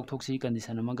अमुक लौथोक्सी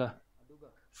condition अमगा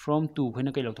from 2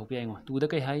 खोइन कै लौथोक याइङो 2 दा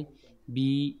कै high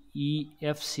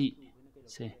BEFC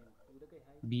से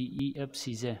BEFC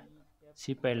जे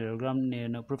सी पैरेललोग्राम ने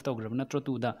न प्रूफ तौग्रब नत्रो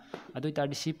 2 दा अदुइ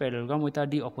तारदि सी पैरेललोग्राम ओइ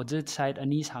तारदि ऑपोजिट साइड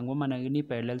अनि सांगबो मानगनी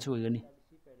पैरेलल सु ओइगनी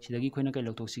सिदगी खोइन कै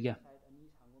लौथोक्सिगे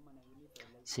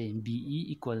से BE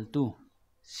equal to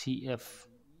CF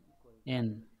and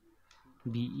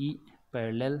BE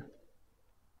parallel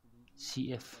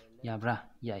CF याब्रा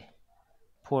याय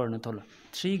 4 न थोलो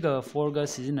 3 गा 4 गा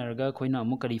सिजनरगा खोइना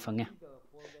अमु करी फंगे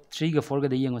 3 गा 4 गा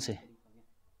दे यंगोसे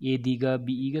AD गा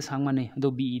BE गा सांग माने दो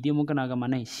BE दि अमु कनागा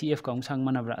माने CF का अमु सांग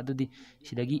मानब्रा अदुदि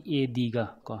सिदगी AD गा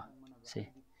को से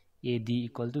AD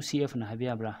equal to CF ना हाबि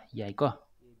याब्रा याय को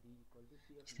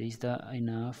सिदा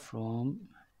आइना from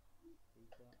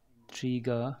 3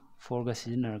 गा 4 गा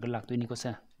सिजनरगा लाक्तोइनि को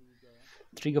से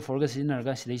 3 गा 4 गा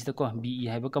सिजनरगा सिदा को BE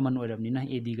हाइबा कमन ओइरबनिना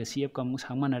AD गा CF का अमु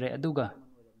सांग मानरे अदुगा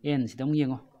N सिदम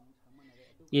यंगो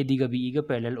AD गा BE गा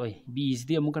पैरेलल ओइ BE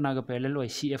सिदि अमु कनागा पैरेलल ओइ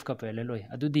CF का पैरेलल ओइ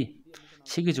अदुदि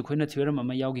सिगि जु खोइना थ्योरम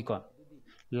अमा यावगी को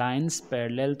lines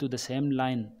parallel to the same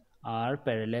line are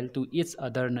parallel to each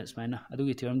other na smaina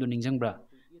adugi theorem du ningjangba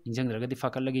ningjangdraga di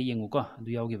fakal lagi yengu ko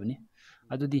adu yawgi bani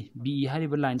adudi BE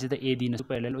hariba line se da AD na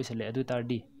parallel oisale adu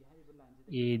tardi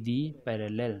AD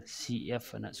parallel CF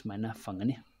na smaina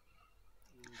fangani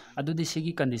adudi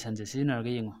sigi condition je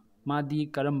sinarga yengu madi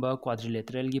karamba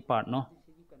quadrilateral gi part no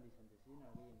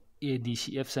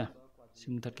ADCF sa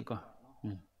simthaki ko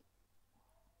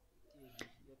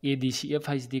ADCF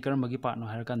है जी करम की part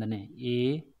हर काने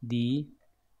AD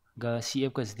गा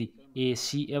CF का जी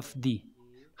ACFD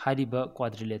हारिबा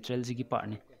quadrilateral जी की part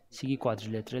ने सिगी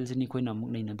quadrilateral जी कोई नमुक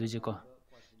नहीं न दुजे को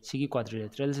सिगी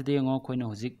क्वाड्रिलेटरल जी देंगो कोई न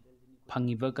हुजिक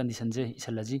फंगिबा कंडीशन जे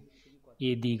इसलाजी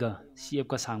AD गा CF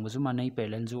का सांगबसु मानै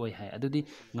पैरेलल जो ओइ है अदुदि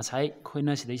ngसाइ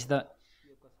खोइना सिदैसिदा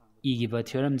इगिबा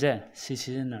theorem J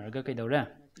सिसिनरगा कैदौरे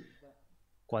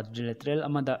quadrilateral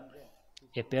amada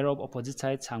a pair of opposite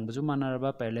sides सांगबजु मानरबा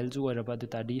parallel जु ओइरबा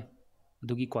दुतादि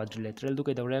दुगी quadrilateral दु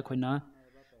कैदौरे खोइना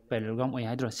पैरेललोग्राम ओइ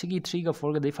हाइद्रो सिगी 3 गा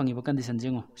 4 गा दे फंगिबा कंडीशन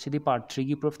जेंगो सिदि पार्ट 3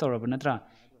 गी प्रूफ तौरबा नत्रा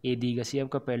AD गा CF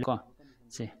का पैरेलल को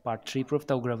से पार्ट 3 प्रूफ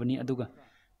तौग्रबनी अदुगा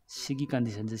सिगी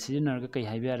कंडीशन जे सिजनरगा कै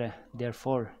हाइबियारे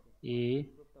therefore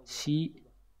ACFD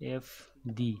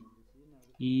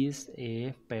is a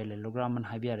parallelogram an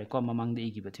हाइबियारे को ममांग दे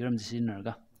इगिबा थ्योरम जे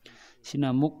सिजनरगा सिना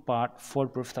मुक पार्ट 4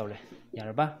 प्रूफ तौरे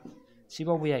यारबा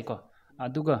सिबाव याय को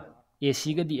अदुगा AC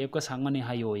गा DF का सांगमाने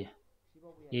हायो ये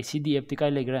AC DF ति काय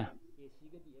लेग्रा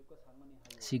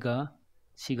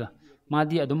सिगा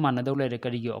मादी अदुम मानदौ लेरे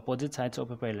करिगे opposite sides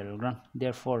of a parallelogram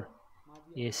therefore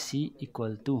AC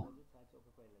equal to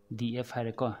DF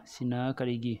हारे को सिना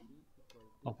करिगे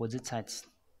opposite sides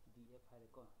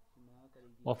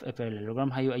of a parallelogram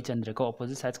हायो आई चंद्रे को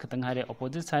opposite sides खतंग हारे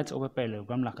opposite sides of a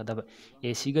parallelogram लाखदब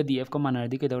AC गा DF का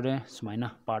मानरदि कैदौरे सुमाइना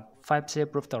पार्ट 5 से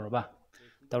प्रूफ तौरबा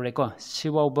तौरे को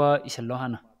सिवाउबा इसल्लो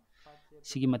हाना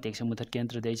सिगी मतेक से मुथत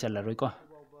केंद्र दे चलरोय को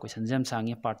क्वेश्चन जम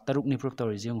सांगे पार्ट 3 नि प्रूफ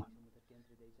तौरि जेंगो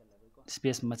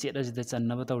स्पेस मचेत अजिदा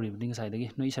चन्नबा तौरि बिदिंग साइदगी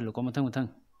नो इसल्लो को मथंग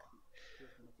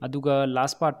अदुगा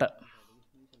लास्ट पार्ट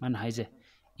मन हाइजे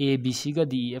ABC गा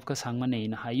DEF का सांगमने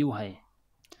इन हायु हाय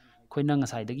खोइना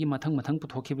ngसाइदगी मथंग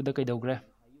पुथोखिबदा कैदौग्रे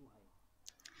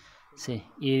से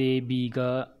AB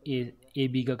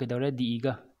गा कैदौरे DE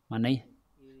गा मानै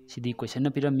सिदी क्वेश्चन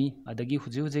पिरमी अदगी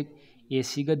हुजिक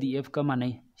AC गा DF का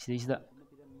मानै सिदा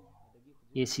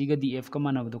AC गा DF का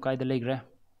मानबदो कायदा लेग्रे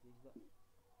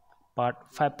पार्ट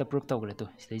 5 ता प्रूफ तौग्रे तो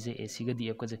सिदै AC गा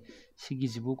DF का जे सिगी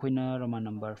जिबु खोइना रोमान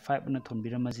नंबर 5 न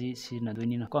थोनबिरमजी सिना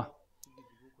दोइनिना को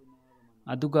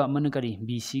अदुगा मन करी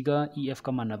BC गा EF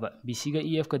का मानबा BC गा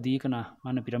EF का D कना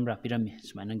माना पिरमी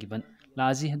सुमाइना गिवन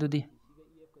लाजी हदुदी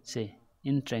से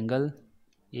in triangle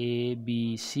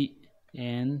ABC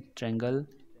and triangle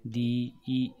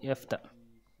DEF ता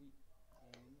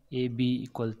AB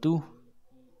equal to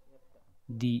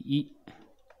DE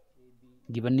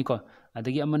given निको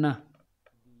अदगी अमना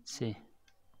से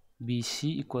BC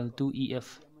equal to EF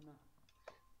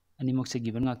अनिमुक से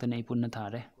given ngakतने इपुन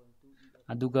थारे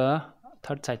अदुगा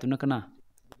थर्ड साइड तुना कना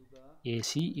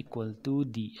AC equal to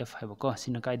DF हाइबको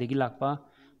सिना कायदगी लाकपा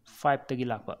 5 तगी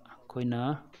लाकपा खोइना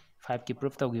 5 की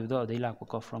proof तौगिबदो अदै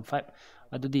लाकपको from 5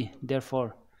 अदुदी therefore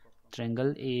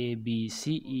triangle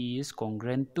ABC is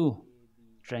congruent to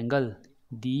triangle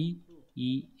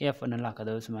DEF on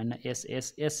लाकदो सुमाइना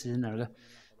SSS सिजनरगा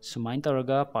सुमाइन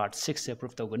तौरगा part 6 से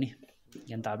proof तौगनी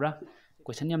यान ताब्रा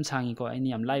क्वेश्चन यम सांगी को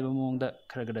आइनी यम लाइव मवोंगदा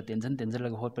खरगदा टेंशन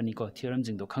लगा होटपनी को थ्योरम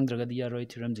जिंग दो खंगद्रगदी यारोय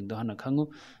थ्योरम जिंग दो हना खंगु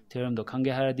थ्योरम दो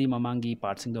खंगे हारदी ममांगी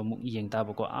पार्ट सिंग दो मुक येंग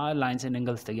ताबो को आ लाइन्स एंड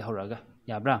एंगल्स तगी होरागा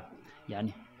याब्रा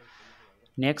यानी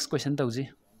next question तौजी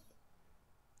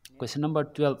question number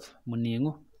 12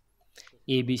 मुनियंगु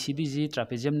ABCD जी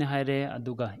ट्रापेजियम ने हायरे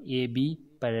अदुगा AB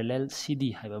पैरेलल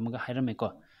CD हाइबा मगा हायरमे को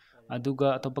अदुगा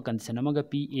अतोप condition अमगा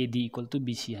P AD equal to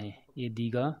BC है AD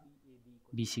गा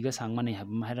BC गा सांगमा ने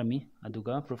हाइबा हायरमी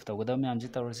अदुगा प्रूफ तौगदा मैम जी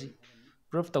तौरसी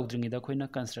प्रूफ तौद्रिंगिदा खोइना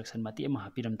कंस्ट्रक्शन माति अमा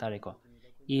हापिरम तारे को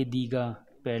AD गा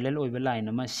पैरेलल ओइबा लाइन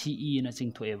अमा CE ना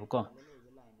चिंगथोएबो को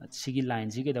सिगी लाइन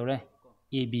जी के दौरे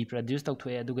AB प्रोड्यूस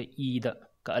तौथोए अदुगा E दा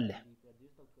काले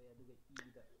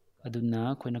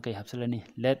अदुना खोइना कई हापसलनी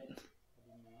late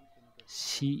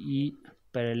CE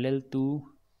parallel to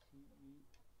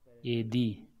AD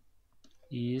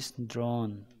is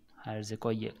drawn हायरजे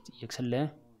को यक्सले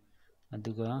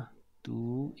अदुगा to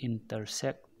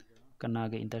intersect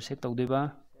कनागे intersect तौदेबा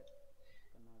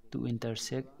to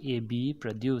intersect AB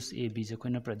produce AB J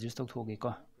खोइना produce तौथोगे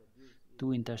को to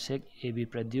intersect AB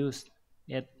produce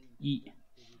at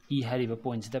E हायरिबा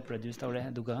points दा produce तौरे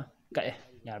अदुगा काए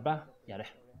यारबा यारे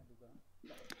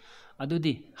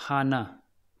अदुदी हाना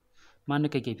माने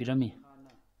कई पिरमी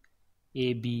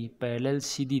AB parallel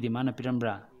CD दे माना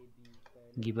पिरमब्रा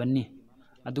गिवन नि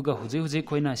अदुगा हुजे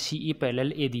खोइना CE parallel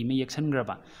AD में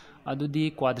यक्सनग्रबा अदुदी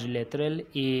quadrilateral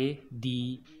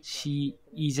ADCE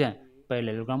J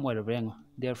parallelogram ओइरब्रेंगो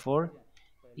therefore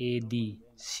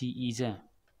ADCE J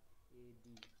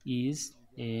is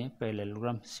a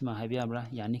parallelogram सिमा हाइबियाब्रा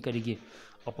यानी करिगी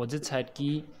opposite side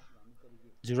की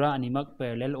जुरा अनिमक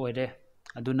parallel ओइरे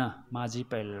अदुना माजी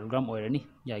पैरेललोग्राम ओइरनी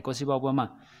याइको सिबाबो मा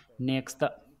नेक्स्ट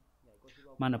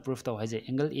माना प्रूफ तौ हाइजे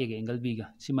angle A gay angle B गा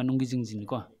सि मनुंगी जिंगजिन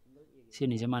को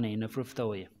सेनि जे माने इन प्रूफ तौ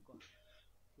होय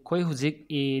खोइ हुजिक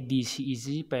ADCE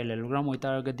जी पैरेललोग्राम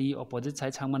ओइतारगदी ऑपोजिट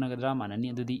साइड सांगमानगद्रा माननी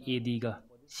अदुदी AD गा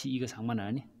CE गा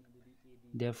सांगमाननी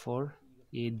therefore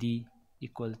AD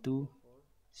equal to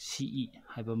CE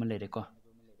हाइबा म लेरे को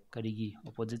करिगी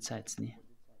opposite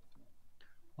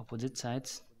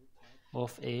sides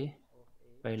of a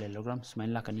parallelogram स्माइन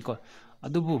लाकनी को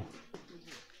अदुबु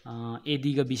AD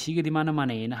गा BC गा दिमाना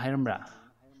माने ना हायरमब्रा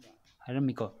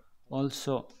हायरमी को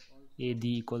also AD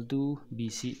equal to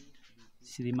BC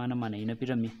सिदी माना माने ना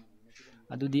पिरमी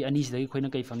अदुदी अनी सिदगी खोइना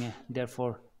कई फंगे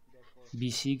therefore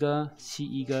BC गा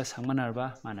CE गा सांगमानारबा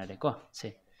मानारे को से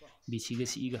BC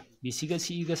गा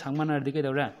CE गा सांगमानारदि के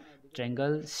दौरा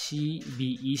ट्रायंगल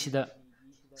CBE सिदा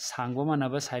सांगबो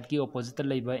मानाबा साइड की opposite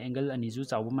लैबा angle अनीजु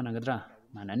चावबो मानागद्रा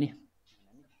मानानी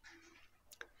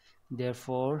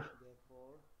therefore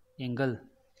angle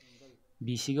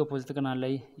BC के opposite कना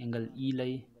लै angle E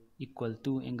लै equal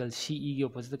to angle CE के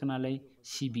opposite कना लै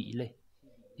CBE लै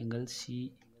angle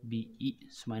CBE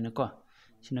सुमाइना को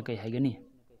सिना कई हाइगनी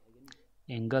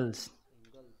angles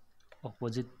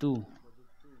opposite to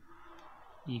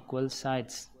equal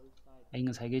sides eyeing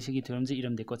Saige सिगी theorem जे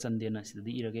इरम देखो चंदेना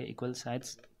सिदि इरगे equal sides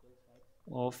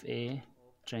of a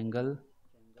triangle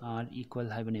are equal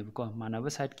हाइबने को मानब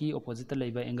साइड की opposite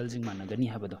लैबा एंगल जिंग मानगनी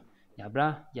हाबदो याब्रा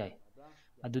याय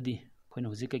अदुदी खोइना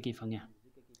हुजि कई फंगे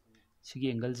सिगी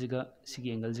एंगल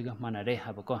जिगा मानरे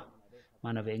हाबको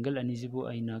मानब एंगल अनी जिबु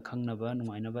आइना खंगनबा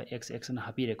नुमाइनबा x ना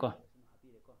हापिरे को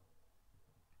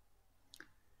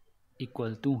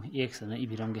equal to x ना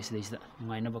इबिरम गे सिदैसिदा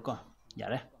नुमाइनबा को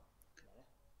यारे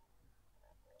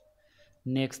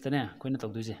नेक्स्ट ने खोइना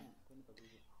तौदुजे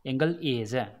angle A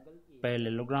J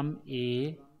parallelogram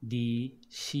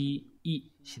ADCE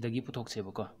सिदगी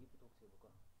पुथोकसेबको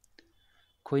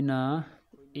खोइना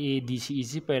ADCE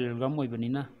ji parallelogram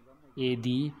ओइबनिना AD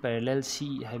parallel CE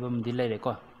हाइबमदि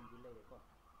लैरेको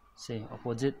से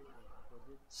opposite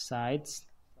sides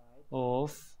of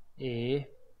a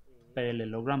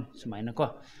parallelogram सुमाइना को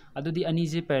अदुदी अनी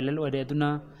जे पैरेलल ओइरे अदुना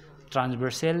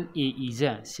ट्रांसवर्सल AE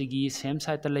जे सिगी सेम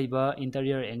साइड लैबा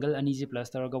इंटीरियर एंगल अनी जे प्लस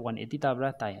तौरगा 180 ताब्रा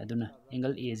ताई अदुना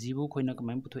एंगल AG बु खोइना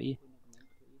कमाय पुथोई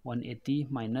 180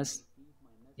 minus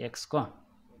x को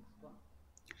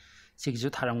सिगजु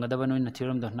थारमगदबा नोइना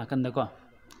थ्योरम द नाकंद को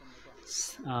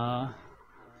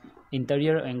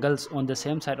interior angles on the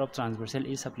same side of transversal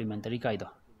is supplementary kaido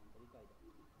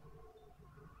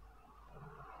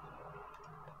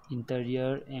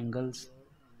interior angles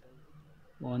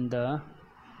on the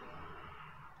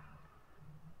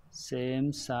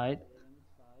same side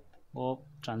of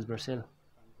transversal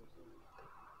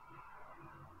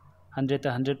 100 to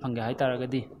 100 fungi high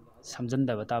तारगदी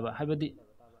समझंदबा ताबा हाइबदी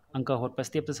अंक होटपा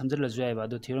step तो समझल जुआइबा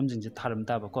दो थ्योरम जिंग थारम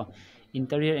ताबा को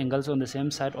interior angles on the same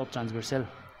side of transversal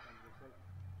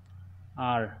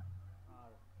are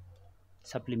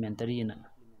supplementary in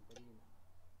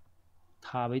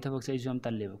थाबै थबक से आइसु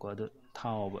तल्लेब को अदु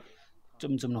थाओब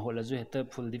चुम Chumna होलजु हेक्ता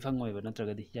फुलदी फंगोइबा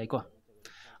नत्रगदी याइको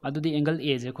अदुदी angle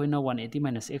A J खोइना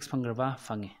 180 - x फंगरबा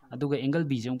fungi अदुगा angle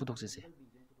b जे अमु पुथोकसे से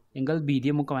एंगल b दी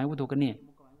अमु कमाय पुथोकनी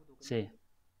से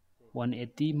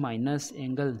 180 -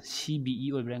 एंगल cbe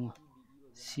ओइब्रेंग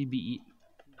cbe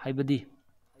हाइबदी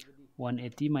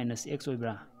 180 - x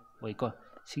ओइब्रा ओइको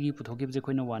सिगी पुथोकिब जे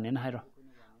खोइना 1 एन हाइरो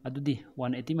अदुदी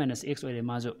 180 - x ओइरे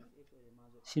माजो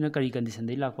सिना करी कंडीशन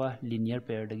दे लाकवा लीनियर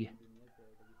पेयर दगी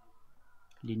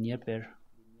लीनियर पेयर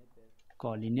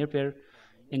को लीनियर पेयर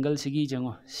एंगल सिगी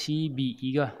जंगो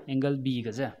cbe गा एंगल b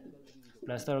गा जे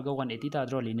plus तौरगा 180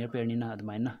 ताद्रो linear pair निना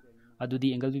अदमाइना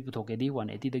अदुदी angle b पुथोकेदी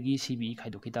 180 दगी cbe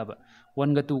खाइदोखि ताबा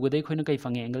 1 गा 2 गा दे खोइना कई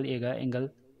फंगे एंगल a गा एंगल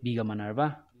b गा मानारबा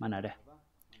मानारे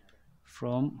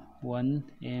from 1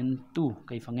 and 2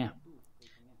 कई fungi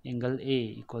angle a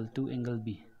equal to angle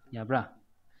b याब्रा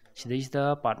सिदैसिदा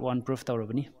part 1 proof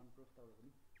तौरबनी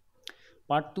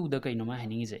part 2 दा कई नमा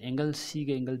हैनिंग जे एंगल c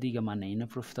गा एंगल d गा मानैना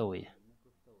प्रूफ तौवे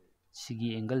सिगी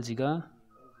एंगल जिगा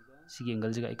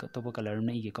एक तोप कलर न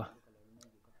इगे को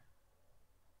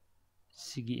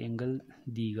सिगी एंगल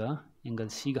d गा एंगल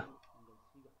c गा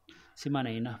सि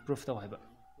मानैना प्रूफ तौ हाइबा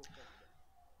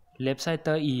लेफ्ट साइड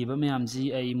ता इबा म्याम जी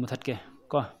आई मुथत के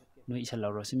को नो इसल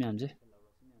लाउरो सि म्याम जे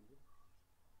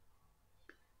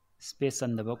स्पेस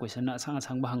चंदबा क्वेश्चन असंग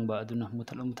असंग हंगबा अदुना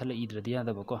मुथल इद्रदि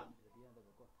यादबा को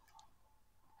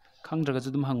खंगद्रगजु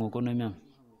दुम हंगो को नो म्याम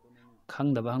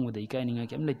खंगदबा हंगबदा इकायनिंगा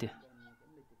केम लेते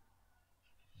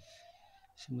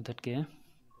सि मुथत के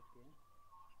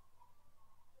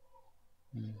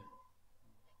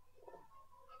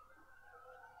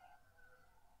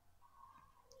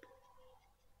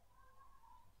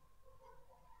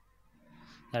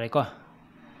यारे को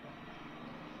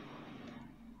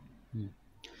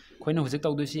खोइना हुजिक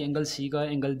तौदुसी एंगल c गा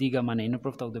एंगल d गा मानैना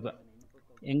प्रूफ तौदबा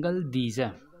एंगल d जे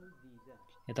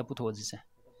एता पुथोजि से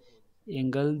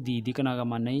एंगल d दी कनागा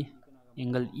मानै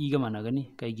एंगल e गा मानागनी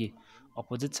कईगी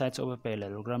opposite sides of a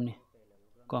parallelogram नि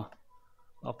को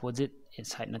ऑपोजिट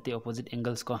साइड नते ऑपोजिट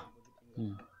एंगल्स को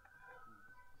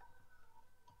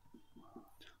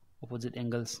opposite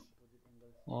angles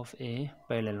of a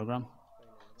parallelogram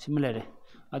similar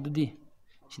अदुदी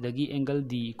सिदगी angle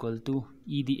d equal to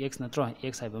e dx नत्रो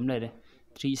x हाइबम लेरे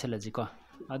 3 इसलजी को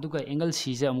अदुगा एंगल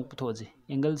c जे अमुक पुथोजि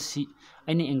एंगल c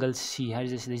आइने एंगल c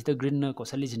हारिजे सिदा ग्रीन न को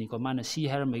सलिजनी को माना c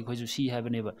हारम मै खोजु c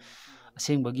हाइबनेबा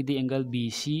असेंबगी दी एंगल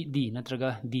bcd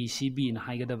नत्रगा dcb न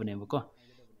हाइगदबनेबा को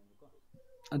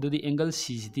अदुदी angle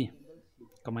c जिदी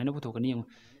कमाइना पुथोकनी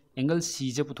angle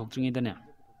c J पुथोक्त्रिङेदने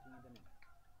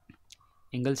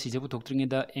angle c J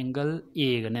पुथोक्त्रिङेदा angle a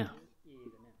गने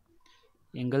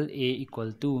angle a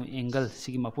equal to angle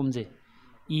सिगी मपुम J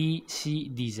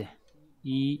ECD J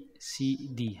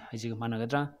ECD हाइजिगा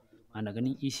मानगद्रा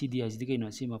मानगनी ECD हाइजिदि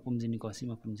canoe सि मपुम जिनि को सि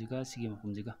मपुम जिगा सिगी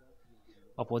मपुम जिगा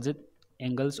opposite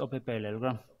angles of a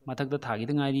parallelogram मथकदा थागी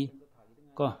दंगारी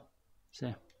को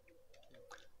से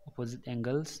opposite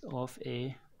angles of a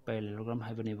parallelogram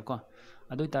हाइबनेबा को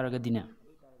अदोइ तारगा दिने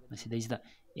मसिदैसिदा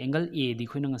angle a दि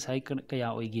खोइना ngसाइ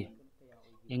कया ओइगे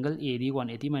angle a the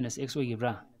 180 - x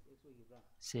ओइगेब्रा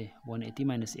से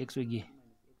 180 - x ओइगे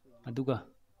अदुगा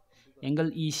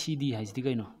angle ECD हाइजिदि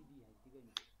canoe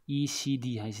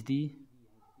ECD हाइजिदि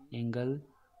angle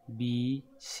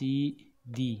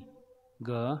BCD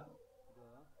गा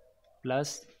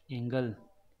प्लस एंगल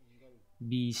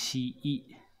BCE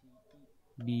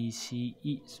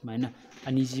स्माइना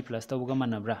अनिजी प्लस तबगा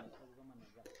मानब्रा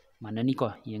माननी को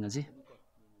येंगजी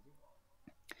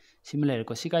सिमिलर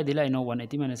को सिकाय दिला no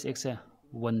 180 - x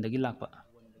 1 दगी Lakpa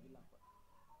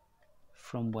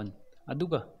from 1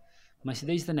 अदुगा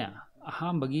मसिदैसने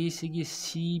अहामबगी सिगी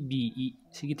CBE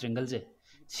सिगी triangle J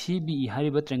CBE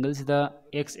हारिबा triangle सिदा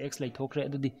XX लाइथोखरे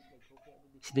अदुदी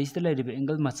सिदैसते लाइरिबे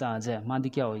एंगल मचा जे मादि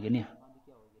क्या होइगनी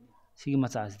सिगी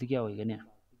मचा सिदि क्या होइगनी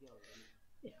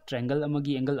ट्रायंगल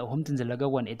अमगी एंगल अहम तिनजलगा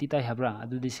 180 ताइ हाब्रा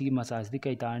अदुदी सिगी मचा सिदि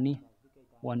कै तारनी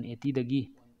 180 दगी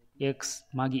x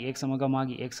मागी x अमगा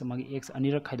मागी x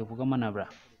अनिरक खाइदोपगा मानाब्रा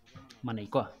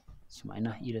मानैको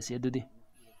सुमाइना इरसे अदुदी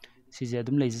सिजे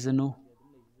अदुम लेजनु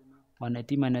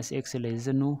 180 - x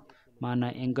लेजनु माना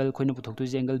एंगल खोइना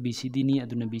पुथोक्तुजे एंगल BCD नि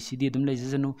अदुना BCD अदुम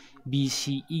लेजनु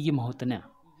BCE गी महत्तने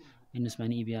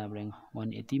इनस्माइना इबिया ब्रेंग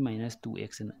 180 -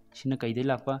 2x न सिना कैदे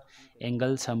लाकपा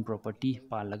एंगल सम प्रॉपर्टी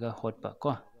पालगा होतपा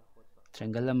को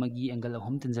ट्रायंगल अमगी एंगल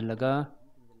अहम तिनजलगा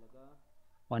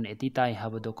 180 ताइ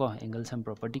हाबदो को एंगल सम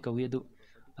प्रॉपर्टी कवि अदु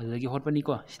अदुदगी होतपनी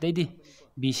को सिदैदी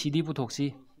BCD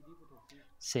पुथोक्सी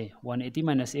से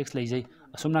 180 - x लेजै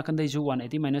असोम नाकंदैजु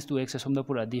 180 - 2x असोमदा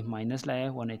पुरादी माइनस लाए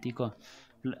 180 को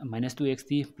 -2x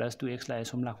दी +2x लाए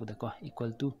असोम लाखुदा को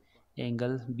equal to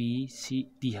angle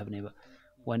BCD हबनेबा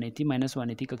 180 minus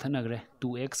 180 कक्थनगरे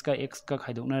 2x का x का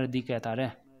खाइदोकनरदी क्या तारे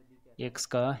x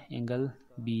का एंगल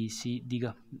BCD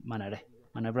का मानरे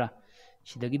मानब्रा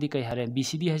सिदगिदी कई हारे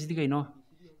BCD हाइसदी कइनो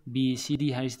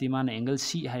BCD हाइसदी मान angle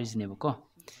C हाइसनेबको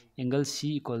angle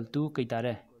C equal to कई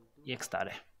तारे x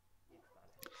तारे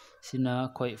सिना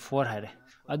कोई 4 हारे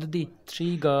अदुदी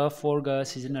 3 गा 4 गा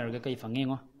सिजनरगा कई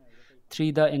फंगेंगो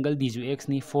 3 दा एंगल D जु x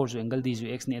नि 4 जु एंगल D जु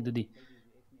x नि अदुदी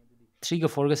 3 गा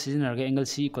 4 गा सिजनरगा angle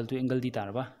C equal to angle D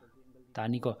तारबा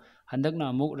तानी को हंदकना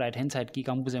अमुक राइट हैंड साइड की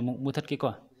कांगबुजे अमुक मुथत के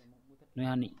को नोय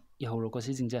हानि यहौरो को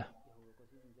सि जिंजा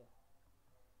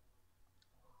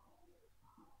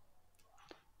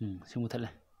सि मुथले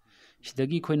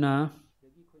सिदगी खोइना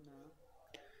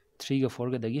 3 गा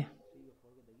 4 गा दगी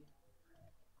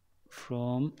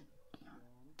from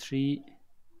 3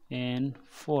 and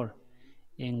 4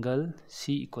 angle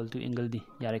C equal to angle D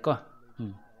यारे को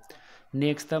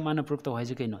next ता माना प्रूफ तो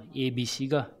हाइजे कइनो ABC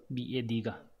गा BAD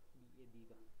गा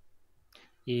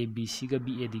ABC गा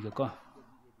BAD गा को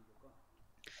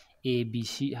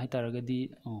ABC हाइ तारगदी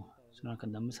सुना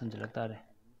कंदम संजलक तारे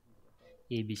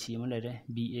ABC अमा लेरे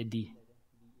BAD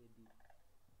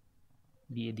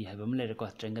हाइबा अमा लेरे को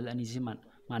ट्रायंगल अनि जि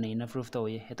माने इना प्रूफ तो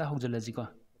होये हेता हौजलजी को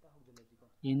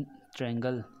in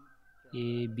triangle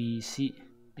ABC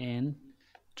and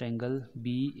triangle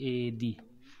BAD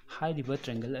hairiba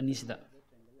triangle ani sida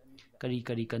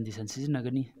kari condition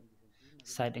sizinagani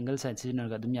side angle side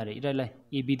sizinarga dum yare irai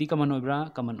ABD common oibra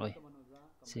common oi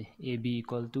se AB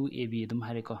equal to AB dum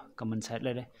hare ko common side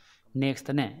lare next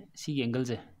ne si angle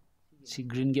je si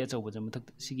green ge achau ba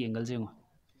mathak si angle je ngo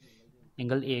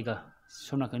angle A ga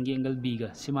sona kan ge angle B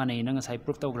ga simane na nga sai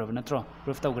proof tawgraba natro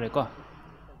proof tawgre ko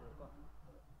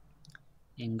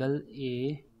angle A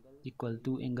equal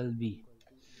to angle B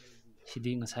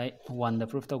sidi ngasai 1 da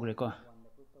proof tawgre ko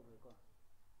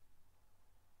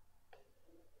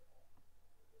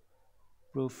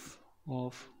proof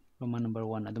of Roman number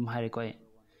 1 adum haire ko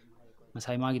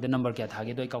ngasai magi da number kya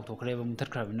thage doi kaw thokre ba muthat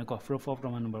khrabina ko proof of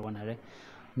Roman number 1 hare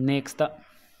next ta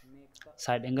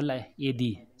side angle lai AD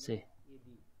se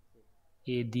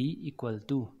AD equal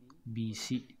to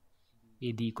BC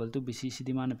AD equal to BC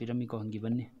sidi mana pirami ko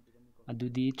hangibani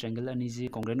adudi triangle ani ji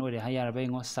congruent ore ha yaraba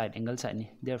ngo side angle side ni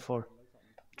therefore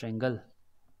triangle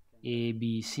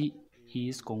ABC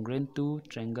is congruent to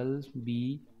triangle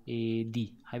BAD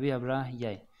haibe abra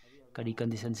yai kari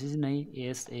condition is nai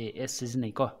SAS is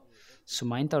nai ko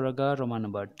sumain tawraga Roman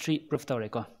number 3 proof tawre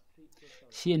ko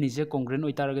si ani je congruent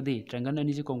oi taragadi triangle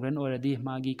ani je congruent oradi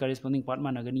magi corresponding part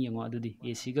managani ngo adudi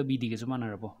AC ga BD ga ju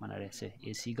manarabo manare se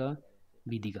AC ga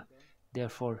BD ga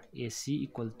therefore AC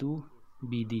equal to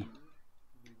BD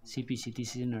CPCT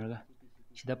sizinarga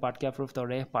sida part kya proof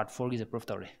tawre part 4 gi proof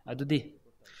tawre adudi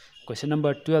question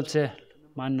number 12 se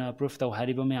man proof taw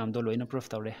hariba me amdo loina proof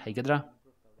tawre haigadra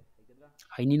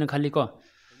haini na khali ko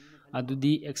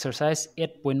adudi exercise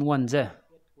 8.1 je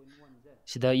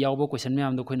sida yawbo question me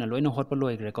amdo khoina loina hotpa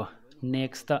loigre ko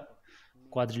next ta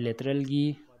quadrilateral gi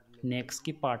next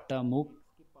ki part ta muk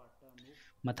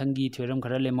mathangi theorem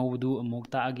khara lemawdu amuk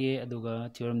ta age aduga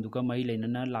theorem duka mai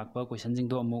leinana lakpa question jing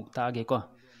do amuk ta age ko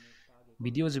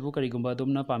video jibu karigumba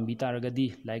domna pambi taragadi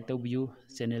like tawbiu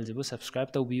channel jibu subscribe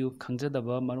tawbiu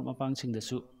khangjadaba marum apang sing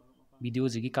dasu video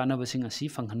jigi kanaba sing asi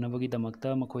phanghanabagi damakta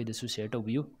makhoi dasu share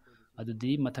tawbiu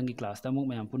adudi mathangi class ta muk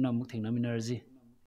mayam punna muk thengna minarji